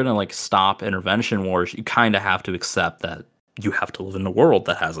 if we're gonna like stop intervention wars, you kind of have to accept that you have to live in a world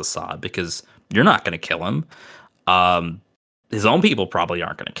that has Assad, because you're not gonna kill him. His own people probably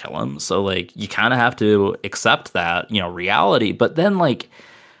aren't gonna kill him, so like you kind of have to accept that reality. But then like,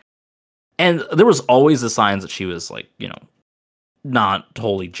 and there was always the signs that she was like not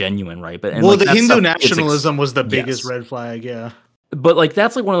totally genuine, right? But well, like, the Hindu nationalism was the biggest red flag, yeah. But like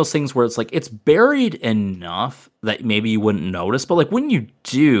that's like one of those things where it's like it's buried enough that maybe you wouldn't notice, but like when you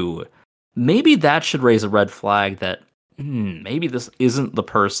do, maybe that should raise a red flag that maybe this isn't the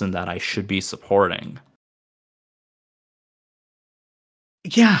person that I should be supporting.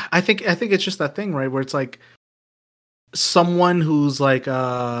 Yeah, I think it's just that thing, right, where it's like someone who's like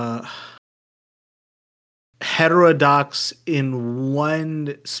heterodox in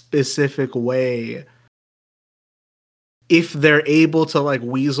one specific way, if they're able to like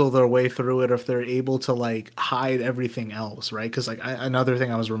weasel their way through it, or if they're able to like hide everything else, right? Because like another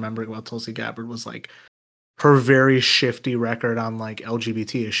thing I was remembering about Tulsi Gabbard was like her very shifty record on like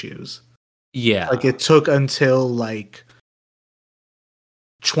LGBT issues. Yeah, like it took until like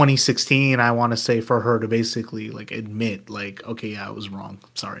 2016, I want to say, for her to basically like admit like, okay, yeah, I was wrong,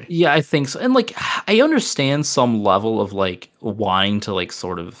 sorry. Yeah, I think so. And like I understand some level of like wanting to like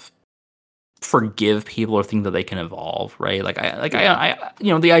sort of forgive people or think that they can evolve, right? Like I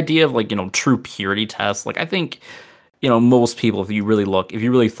the idea of like true purity tests, like I think most people, if you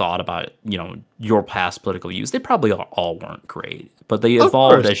really thought about your past political views, they probably all weren't great, but they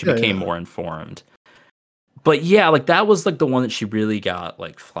evolved as you became more informed. But yeah, like that was like the one that she really got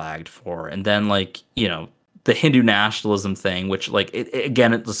like flagged for. And then like, the Hindu nationalism thing, which like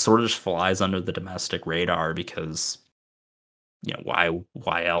it sort of just flies under the domestic radar because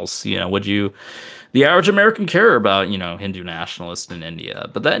why else, would the average American care about, Hindu nationalists in India?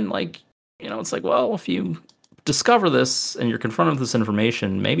 But then like, it's like, well, if you discover this and you're confronted with this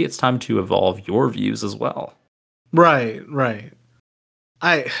information, maybe it's time to evolve your views as well. Right.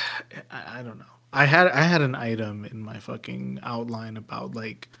 I don't know. I had an item in my fucking outline about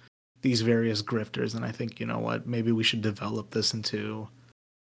like these various grifters, and I think, you know what, maybe we should develop this into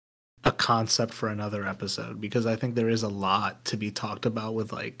a concept for another episode, because I think there is a lot to be talked about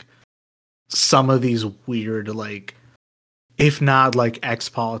with like some of these weird, like, if not like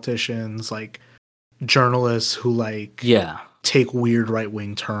ex-politicians, like journalists who like take weird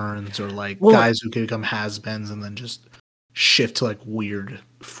right-wing turns, or like guys who can become has-beens and then just shift to like weird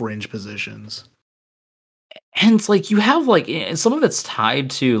fringe positions. And it's like you have like, and some of it's tied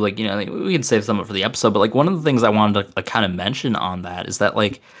to like, we can save some of it for the episode, but like one of the things I wanted to like, kind of mention on that is that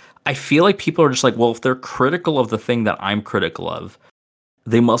like I feel like people are just like, well, if they're critical of the thing that I'm critical of,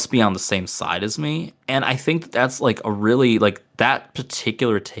 they must be on the same side as me. And I think that's like a really like that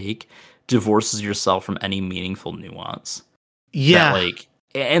particular take divorces yourself from any meaningful nuance. Yeah. That, like,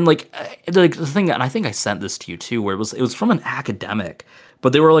 and like the thing that, and I think I sent this to you too, where it was from an academic,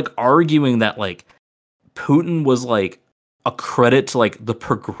 but they were like arguing that like Putin was like a credit to like the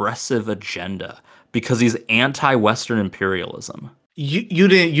progressive agenda because he's anti-Western imperialism. You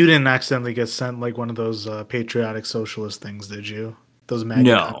didn't accidentally get sent like one of those patriotic socialist things, did you? Those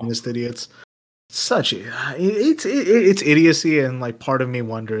MAGA communist idiots. It's idiocy, and like part of me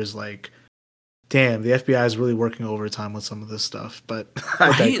wonders like, damn, the FBI is really working overtime with some of this stuff. But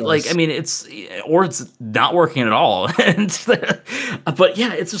like, I mean, it's not working at all. But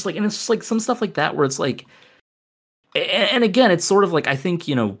yeah, it's just like, and it's just like some stuff like that where it's like, and again, it's sort of like, I think,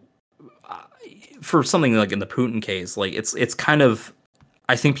 for something like in the Putin case, like it's kind of,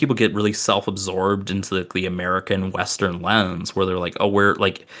 I think people get really self-absorbed into the American Western lens where they're like, oh, we're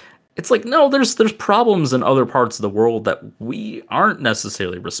like, it's like, no, there's problems in other parts of the world that we aren't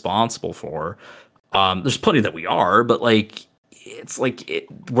necessarily responsible for. There's plenty that we are, but like, it's like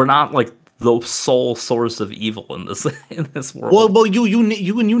we're not like the sole source of evil in this world. Well,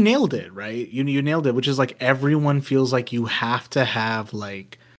 you nailed it, right? You nailed it, which is like everyone feels like you have to have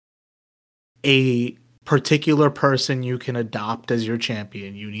like a particular person you can adopt as your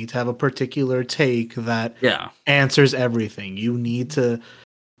champion. You need to have a particular take that answers everything. You need to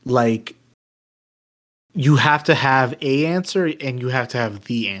like you have to have a answer and you have to have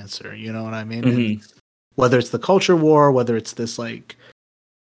the answer. You know what I mean? Mm-hmm. Whether it's the culture war, whether it's this like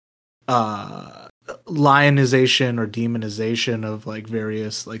lionization or demonization of like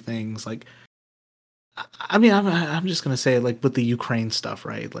various like things. Like, I mean, I'm just gonna say like with the Ukraine stuff,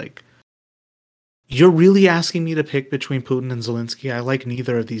 right? Like, you're really asking me to pick between Putin and Zelensky? I like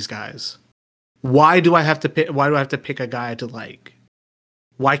neither of these guys. Why do I have to pick? Why do I have to pick a guy to like?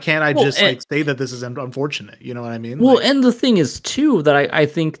 Why can't I just like say that this is unfortunate? You know what I mean? Well, like, and the thing is too that I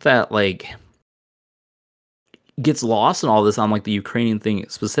think that like gets lost in all this on like the Ukrainian thing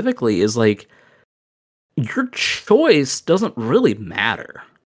specifically is like your choice doesn't really matter.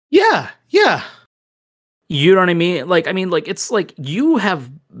 Yeah. You know what I mean? Like, it's like you have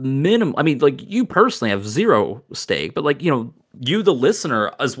like you personally have zero stake, but like, you, the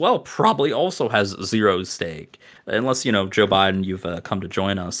listener as well, probably also has zero stake. Unless, Joe Biden, you've come to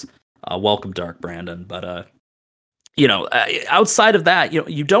join us. Welcome, Dark Brandon. But, outside of that,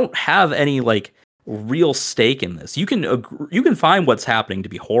 you don't have any like real stake in this. You can find what's happening to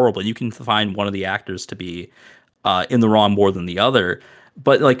be horrible. You can find one of the actors to be in the wrong more than the other.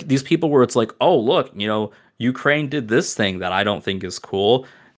 But like these people where it's like, oh, look, Ukraine did this thing that I don't think is cool.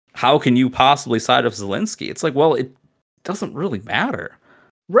 How can you possibly side with Zelensky? It's like, well, it doesn't really matter.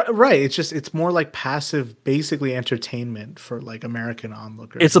 Right. It's more like passive, basically entertainment for like American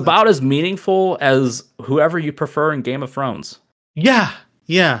onlookers. It's about as meaningful as whoever you prefer in Game of Thrones. Yeah.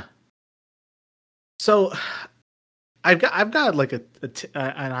 So I've got like an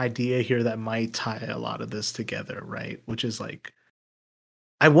idea here that might tie a lot of this together, right? Which is like,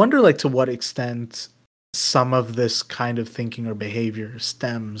 I wonder like to what extent some of this kind of thinking or behavior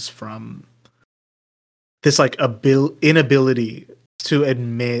stems from this like inability to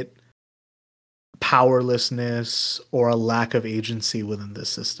admit powerlessness or a lack of agency within this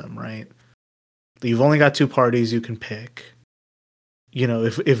system, right? You've only got two parties you can pick.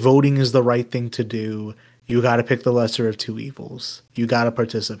 If voting is the right thing to do, you got to pick the lesser of two evils. You got to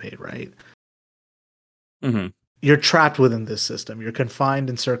participate, right? Mm-hmm. You're trapped within this system. You're confined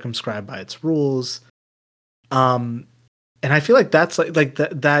and circumscribed by its rules. And I feel like that's like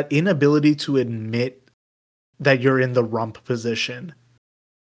that inability to admit that you're in the rump position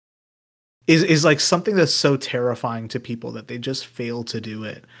is like something that's so terrifying to people that they just fail to do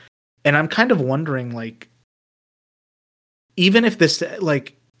it. And I'm kind of wondering, like, even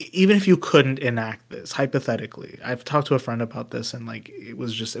if you couldn't enact this hypothetically, I've talked to a friend about this, and like it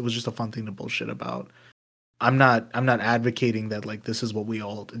was just a fun thing to bullshit about. I'm not advocating that like this is what we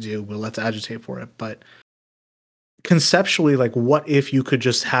all do. Well, let's agitate for it, but conceptually, like, what if you could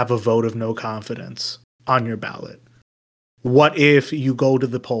just have a vote of no confidence on your ballot? What if you go to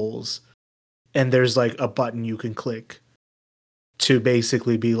the polls and there's like a button you can click to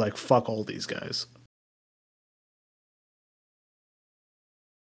basically be like, fuck all these guys?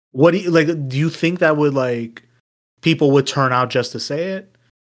 What do you think that would like people would turn out just to say it?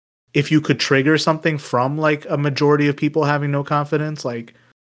 If you could trigger something from like a majority of people having no confidence, like,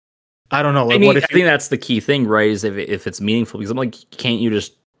 I don't know. Like, I think that's the key thing, right? Is if it's meaningful, because I'm like, can't you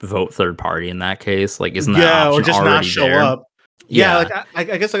just vote third party in that case? Like, isn't that option or just not show there? up? Yeah, like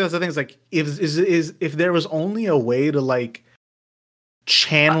I guess like that's the thing. Is like if there was only a way to like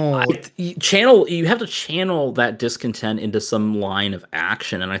channel, you have to channel that discontent into some line of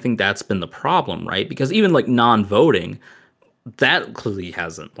action, and I think that's been the problem, right? Because even like non-voting, that clearly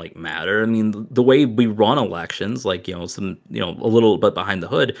hasn't like mattered. I mean, the way we run elections, like, a little bit behind the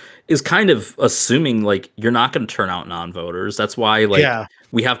hood, is kind of assuming like you're not going to turn out non-voters. That's why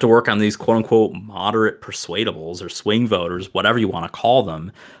we have to work on these quote unquote moderate persuadables or swing voters, whatever you want to call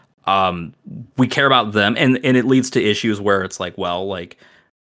them. We care about them, and it leads to issues where it's like, well, like,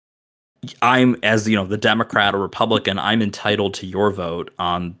 I'm, as the Democrat or Republican, I'm entitled to your vote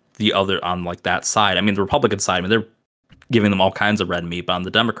on like that side. I mean, the Republican side, I mean, they're giving them all kinds of red meat, but on the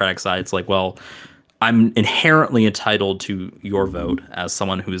Democratic side, it's like, well, I'm inherently entitled to your vote as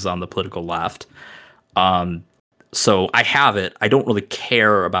someone who's on the political left. So I have it. I don't really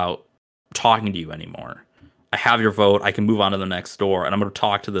care about talking to you anymore. I have your vote. I can move on to the next door, and I'm going to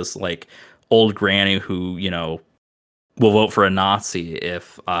talk to this like old granny who, will vote for a Nazi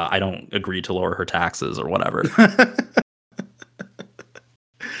if I don't agree to lower her taxes or whatever.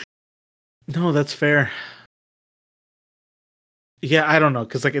 No, that's fair. Yeah, I don't know,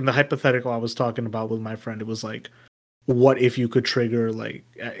 because like in the hypothetical I was talking about with my friend, it was like, what if you could trigger like,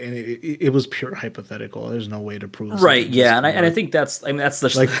 and it was pure hypothetical. There's no way to prove Right. something Yeah, this and I hard. think that's that's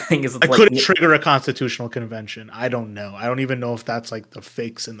the Like, thing is I it's like couldn't trigger a constitutional convention. I don't know. I don't even know if that's like the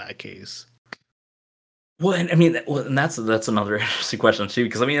fakes in that case. well, and I mean, and that's another interesting question too,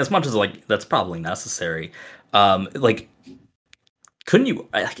 because I mean, as much as like that's probably necessary, like, couldn't you?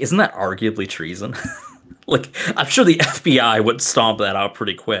 Like, isn't that arguably treason? Like, I'm sure the FBI would stomp that out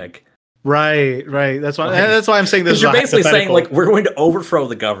pretty quick. Right, right. That's why. Like, That's why I'm saying this. Because you're is a basically saying hypothetical. like we're going to overthrow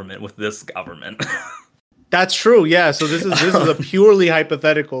the government with this government. That's true. Yeah. So this is a purely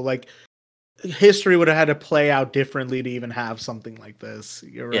hypothetical. Like, history would have had to play out differently to even have something like this.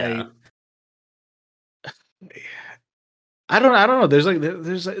 You're right. Yeah. I don't know. There's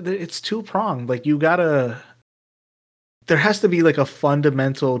it's two pronged. Like, there has to be like a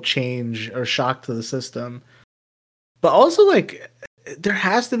fundamental change or shock to the system, but also like there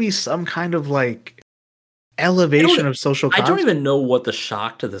has to be some kind of like elevation of social I don't conscience. even know what the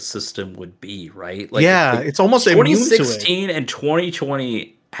shock to the system would be, right? Like, yeah, like it's almost immune to it. 2016 and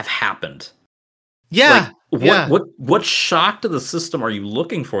 2020 have happened. Yeah, Like, what shock to the system are you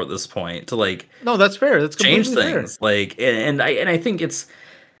looking for at this point to like no, that's fair. That's change completely things? Like, and I think it's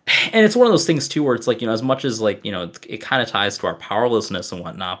one of those things too where it's like, as much as like, it kind of ties to our powerlessness and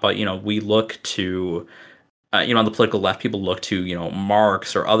whatnot, but we look to on the political left, people look to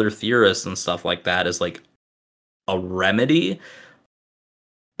Marx or other theorists and stuff like that as like a remedy.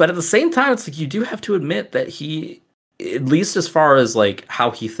 But at the same time, it's like you do have to admit that he, at least as far as like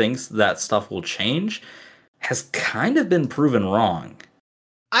how he thinks that stuff will change, has kind of been proven wrong.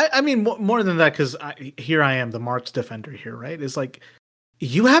 I mean, more than that, because here I am, the Marx defender here, right? It's like,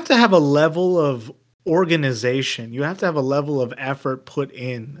 you have to have a level of organization. You have to have a level of effort put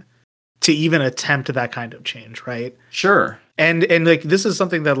in to even attempt that kind of change, right? Sure. And like, this is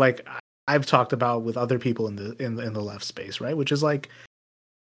something that like I've talked about with other people in the left space, right? Which is like,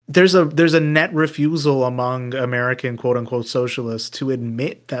 there's a net refusal among American quote unquote socialists to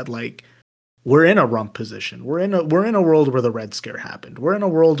admit that like we're in a rump position. We're in a world where the Red Scare happened. We're in a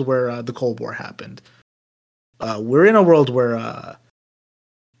world where the Cold War happened. We're in a world where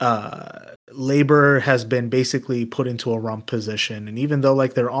labor has been basically put into a rump position, and even though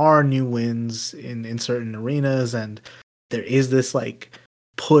like there are new wins in certain arenas, and there is this like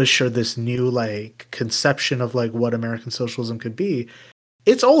push or this new like conception of like what American socialism could be,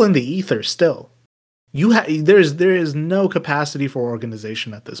 it's all in the ether still. There is no capacity for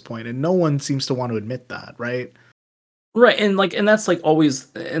organization at this point, and no one seems to want to admit that, right? Right, and that's like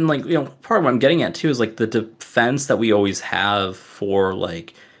always, and like part of what I'm getting at too is like the defense that we always have for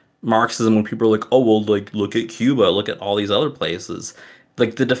like Marxism, when people are like, oh well, like look at Cuba, look at all these other places.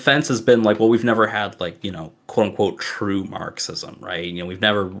 Like the defense has been like, well, we've never had like quote unquote true Marxism, right? We've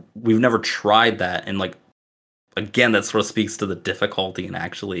never tried that, and like again, that sort of speaks to the difficulty in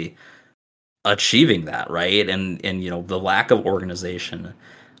actually achieving that, right? And the lack of organization.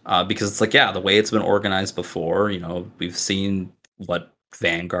 Because it's like, yeah, the way it's been organized before, we've seen what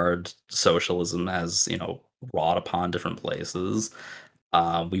vanguard socialism has, wrought upon different places.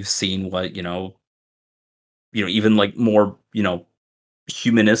 We've seen what, even like more,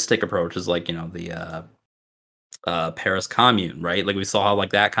 humanistic approaches, like, the Paris Commune, right? Like we saw how like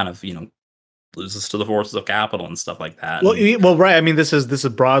that kind of, loses to the forces of capital and stuff like that. Well, right. I mean, this is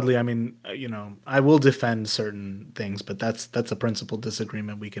broadly. I mean, I will defend certain things, but that's a principal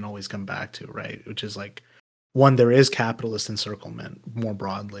disagreement we can always come back to, right? Which is like, one, there is capitalist encirclement more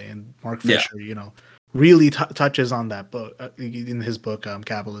broadly, and Mark Fisher, really touches on that book in his book,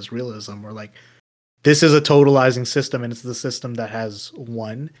 Capitalist Realism, where like this is a totalizing system, and it's the system that has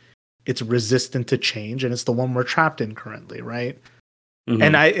won. It's resistant to change, and it's the one we're trapped in currently, right? Mm-hmm.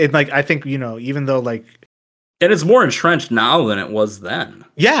 And I think even though like, and it's more entrenched now than it was then.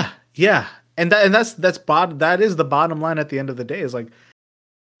 Yeah, and that is the bottom line at the end of the day, is like,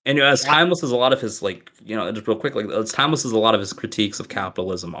 and as timeless as a lot of his like just real quick, like as timeless as a lot of his critiques of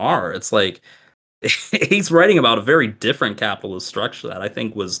capitalism are, it's like he's writing about a very different capitalist structure that I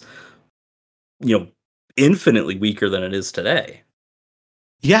think was infinitely weaker than it is today.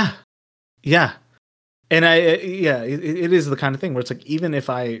 Yeah. And it is the kind of thing where it's like, even if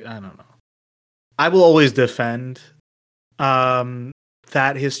I don't know, I will always defend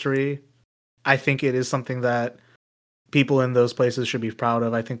that history. I think it is something that people in those places should be proud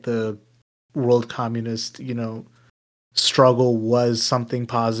of. I think the world communist, struggle was something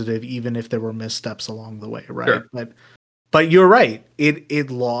positive, even if there were missteps along the way, right? Sure. But you're right.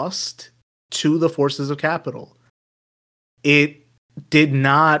 It lost to the forces of capital. It did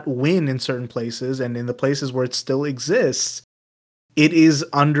not win in certain places, and in the places where it still exists, it is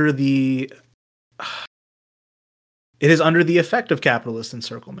under the effect of capitalist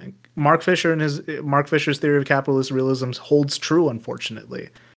encirclement. Mark Fisher's theory of capitalist realism holds true, unfortunately.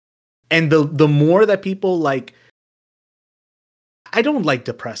 And the more that people like, I don't like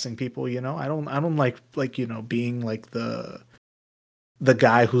depressing people, you know. I don't like you know, being like the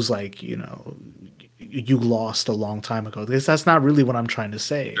guy who's like, you know, you lost a long time ago. That's not really what I'm trying to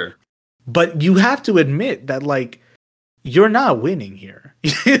say. Sure. But you have to admit that, like, you're not winning here.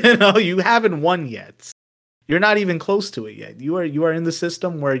 You know, you haven't won yet. You're not even close to it yet. You are in the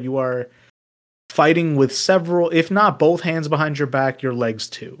system where you are fighting with several, if not both hands behind your back, your legs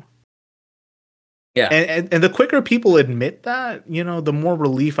too. Yeah. And the quicker people admit that, you know, the more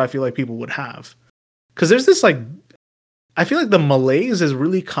relief I feel like people would have. Because there's this, like, I feel like the malaise is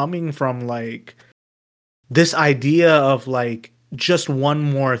really coming from, like, this idea of, like, just one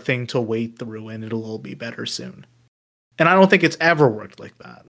more thing to wait through and it'll all be better soon. And I don't think it's ever worked like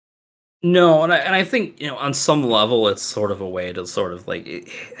that. No, and I think, you know, on some level it's sort of a way to sort of like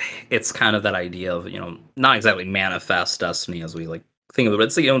it's kind of that idea of, you know, not exactly manifest destiny as we like think of it, but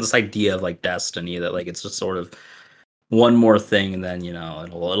it's, you know, this idea of like destiny that like it's just sort of one more thing and then, you know,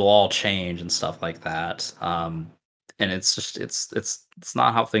 it'll all change and stuff like that. And it's just it's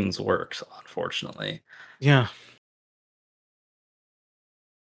not how things work, unfortunately. Yeah.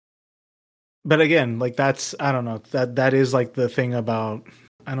 But again, like, that's, I don't know, that is like the thing about,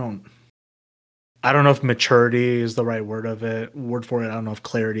 I don't know if maturity is the right word for it. I don't know if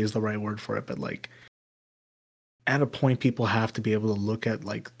clarity is the right word for it, but like, at a point people have to be able to look at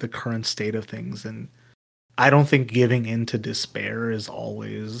like the current state of things, and I don't think giving in to despair is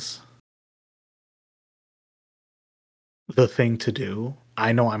always the thing to do.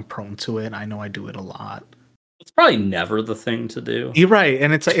 I know I'm prone to it. I know I do it a lot. It's probably never the thing to do. You're right,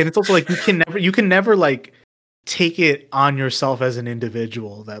 and it's also like you can never like take it on yourself as an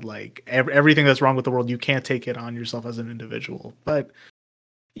individual. That like everything that's wrong with the world, you can't take it on yourself as an individual. But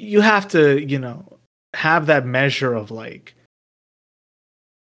you have to, you know, have that measure of like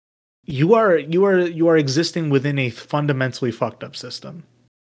you are existing within a fundamentally fucked up system.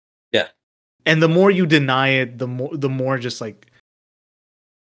 Yeah, and the more you deny it, the more just like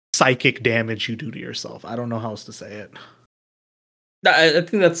psychic damage you do to yourself. I don't know how else to say it. I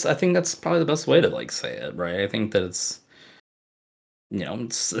think that's probably the best way to like say it, right? I think that it's, you know,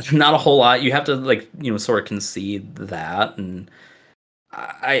 it's not a whole lot. You have to like, you know, sort of concede that, and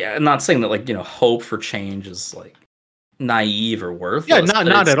I'm not saying that like, you know, hope for change is like naive or worthless. Yeah,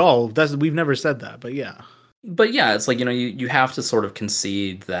 not at all. We've never said that, but yeah. But yeah, it's like, you know, you have to sort of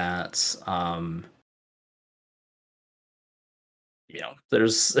concede that you know,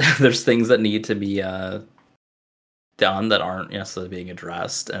 there's things that need to be done that aren't necessarily being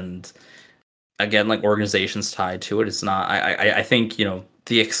addressed, and again, like organizations tied to it. It's not. I think, you know,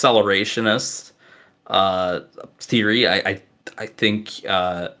 the accelerationist theory. I think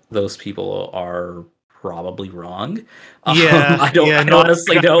those people are probably wrong. Yeah, I don't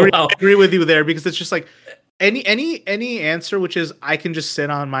honestly know. I agree with you there, because it's just like any answer which is I can just sit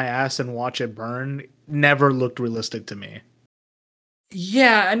on my ass and watch it burn never looked realistic to me.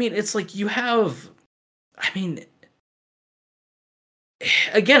 Yeah, I mean, it's like you have. I mean,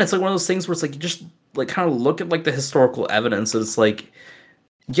 again, it's like one of those things where it's like you just like kind of look at like the historical evidence, and it's like,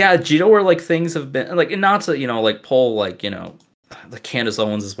 yeah, do you know where like things have been like, and not to, you know, like pull like, you know, the Candace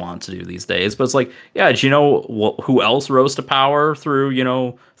Owens is want to do these days, but it's like, yeah, do you know who else rose to power through, you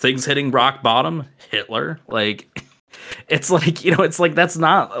know, things hitting rock bottom? Hitler. Like, it's like, you know, it's like that's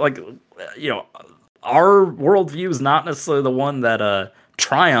not like, you know, our worldview is not necessarily the one that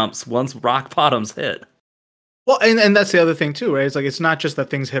triumphs once rock bottom's hit. Well, and that's the other thing too, right? It's like, it's not just that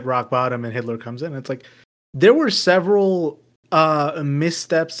things hit rock bottom and Hitler comes in. It's like there were several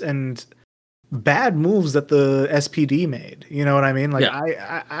missteps and bad moves that the SPD made. You know what I mean? Like,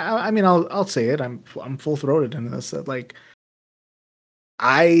 yeah. I mean, I'll say it. I'm full throated in this. That like,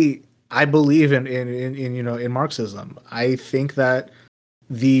 I believe in you know, in Marxism. I think that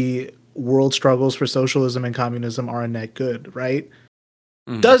the world struggles for socialism and communism are a net good, right?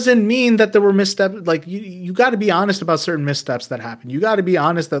 Mm-hmm. Doesn't mean that there were missteps. Like, you got to be honest about certain missteps that happened. You got to be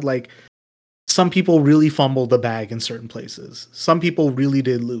honest that like some people really fumbled the bag in certain places. Some people really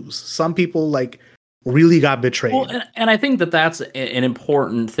did lose. Some people like really got betrayed. Well, and I think that that's an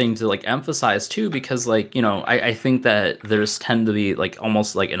important thing to like emphasize too, because like, you know, I think that there's tend to be like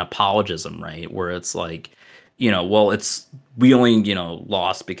almost like an apologism, right? Where it's like, you know, well, it's we only, you know,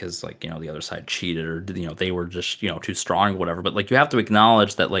 lost because like, you know, the other side cheated, or, you know, they were just, you know, too strong or whatever. But like, you have to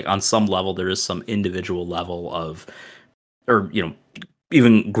acknowledge that like on some level there is some individual level of, or, you know,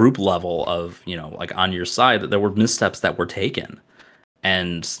 even group level of, you know, like on your side, that there were missteps that were taken.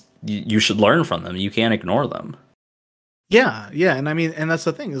 and you should learn from them. You can't ignore them. Yeah, and I mean, and that's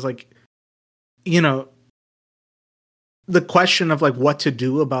the thing is like, you know, the question of like what to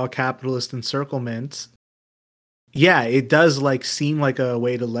do about capitalist encirclement. Yeah, it does like seem like a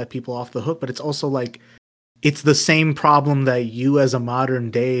way to let people off the hook, but it's also like it's the same problem that you as a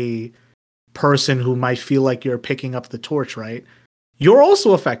modern day person who might feel like you're picking up the torch, right? You're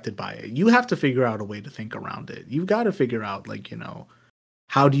also affected by it. You have to figure out a way to think around it. You've got to figure out like, you know,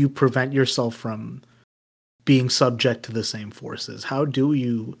 how do you prevent yourself from being subject to the same forces? How do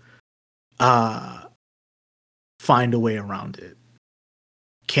you find a way around it?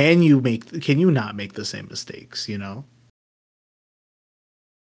 Can you not make the same mistakes, you know?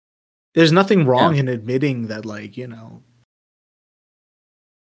 There's nothing wrong in admitting that, like, you know,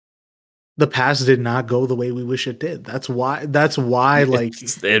 the past did not go the way we wish it did. That's why like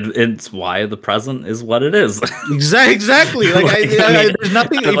it's why the present is what it is. Exactly. Like, there's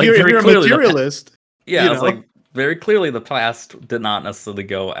nothing if like, you're a materialist. Yeah, you it's know? like very clearly the past did not necessarily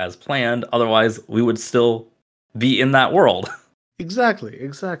go as planned. Otherwise, we would still be in that world. Exactly.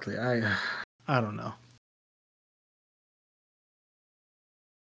 I don't know.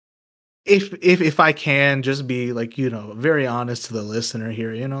 If I can just be like, you know, very honest to the listener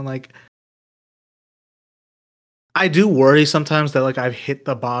here, you know, like I do worry sometimes that like I've hit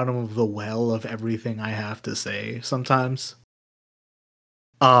the bottom of the well of everything I have to say sometimes.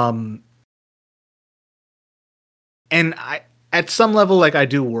 And I at some level like I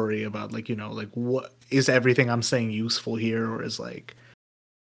do worry about like, you know, like what is everything I'm saying useful here, or is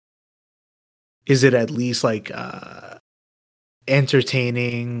it at least like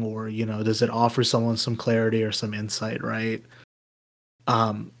entertaining, or, you know, does it offer someone some clarity or some insight, right?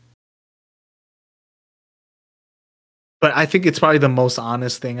 But I think it's probably the most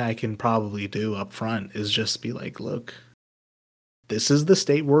honest thing I can probably do up front is just be like, look, this is the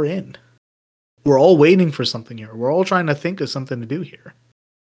state we're in. We're all waiting for something here. We're all trying to think of something to do here.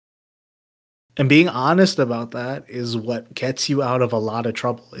 And being honest about that is what gets you out of a lot of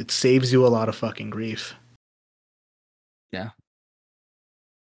trouble. It saves you a lot of fucking grief. Yeah.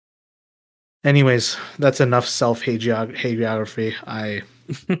 Anyways, that's enough self-hagiography.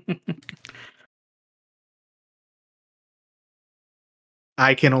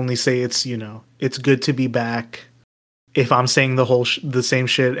 I can only say it's, you know, it's good to be back. If I'm saying the same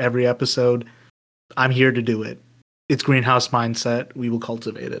shit every episode, I'm here to do it. It's Greenhouse Mindset. We will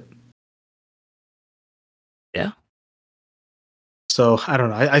cultivate it. Yeah. So I don't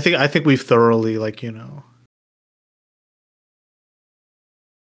know. I think we've thoroughly, like, you know,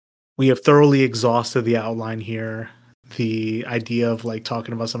 we have thoroughly exhausted the outline here. The idea of like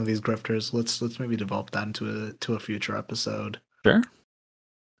talking about some of these grifters. Let's maybe develop that into a future episode. Sure.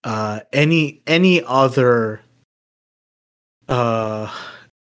 Any other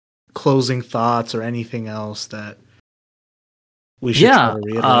closing thoughts or anything else that we should try to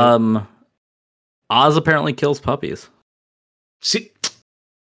reiterate? Oz apparently kills puppies. See,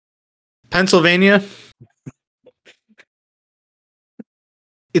 Pennsylvania,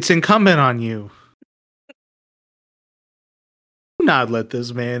 it's incumbent on you. Do not let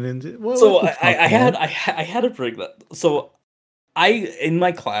this man in. I had to bring that. So in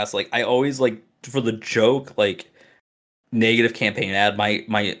my class, like I always like for the joke, like negative campaign ad,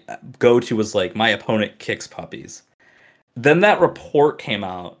 my go-to was like my opponent kicks puppies. Then that report came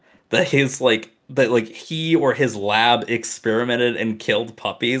out that he or his lab experimented and killed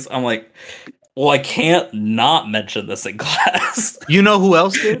puppies. I'm like, well, I can't not mention this in class. You know who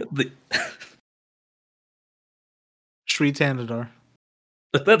else did? Sri Tandadar.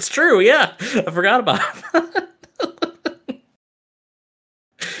 That's true, yeah. I forgot about it.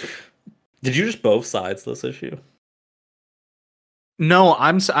 Did you just both sides this issue? No,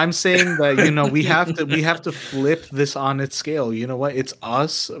 I'm saying that, you know, we have to flip this on its scale. You know what? It's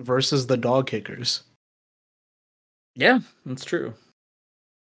us versus the dog kickers. Yeah, that's true.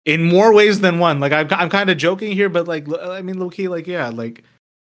 In more ways than one. Like I'm kind of joking here, but like I mean, low-key, like yeah, like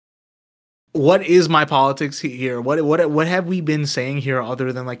what is my politics here? What have we been saying here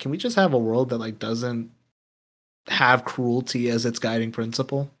other than like, can we just have a world that like doesn't have cruelty as its guiding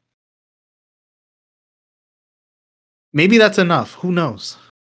principle? Maybe that's enough. Who knows?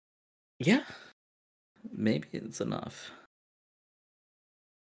 Yeah. Maybe it's enough.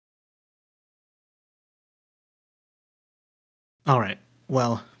 All right.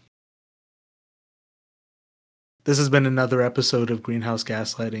 Well, this has been another episode of Greenhouse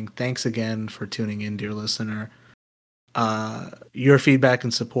Gaslighting. Thanks again for tuning in, dear listener. Your feedback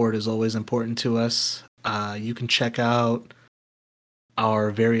and support is always important to us. You can check out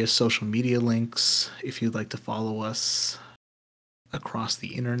our various social media links if you'd like to follow us. across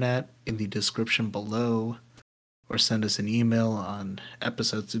the internet in the description below, or send us an email on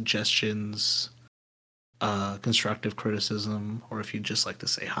episode suggestions, constructive criticism, or if you'd just like to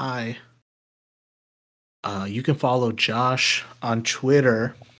say hi. You can follow Josh on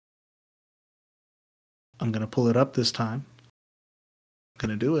Twitter. I'm going to pull it up this time. I'm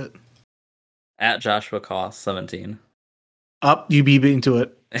going to do it. At Joshua Cost 17. Up, you beat into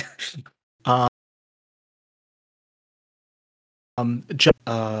it.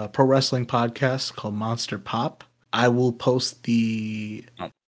 Pro wrestling podcast called Monster Pop. I will post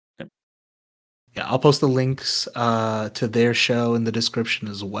I'll post the links to their show in the description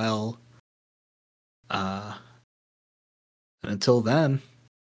as well. And until then,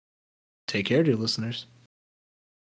 take care, dear listeners.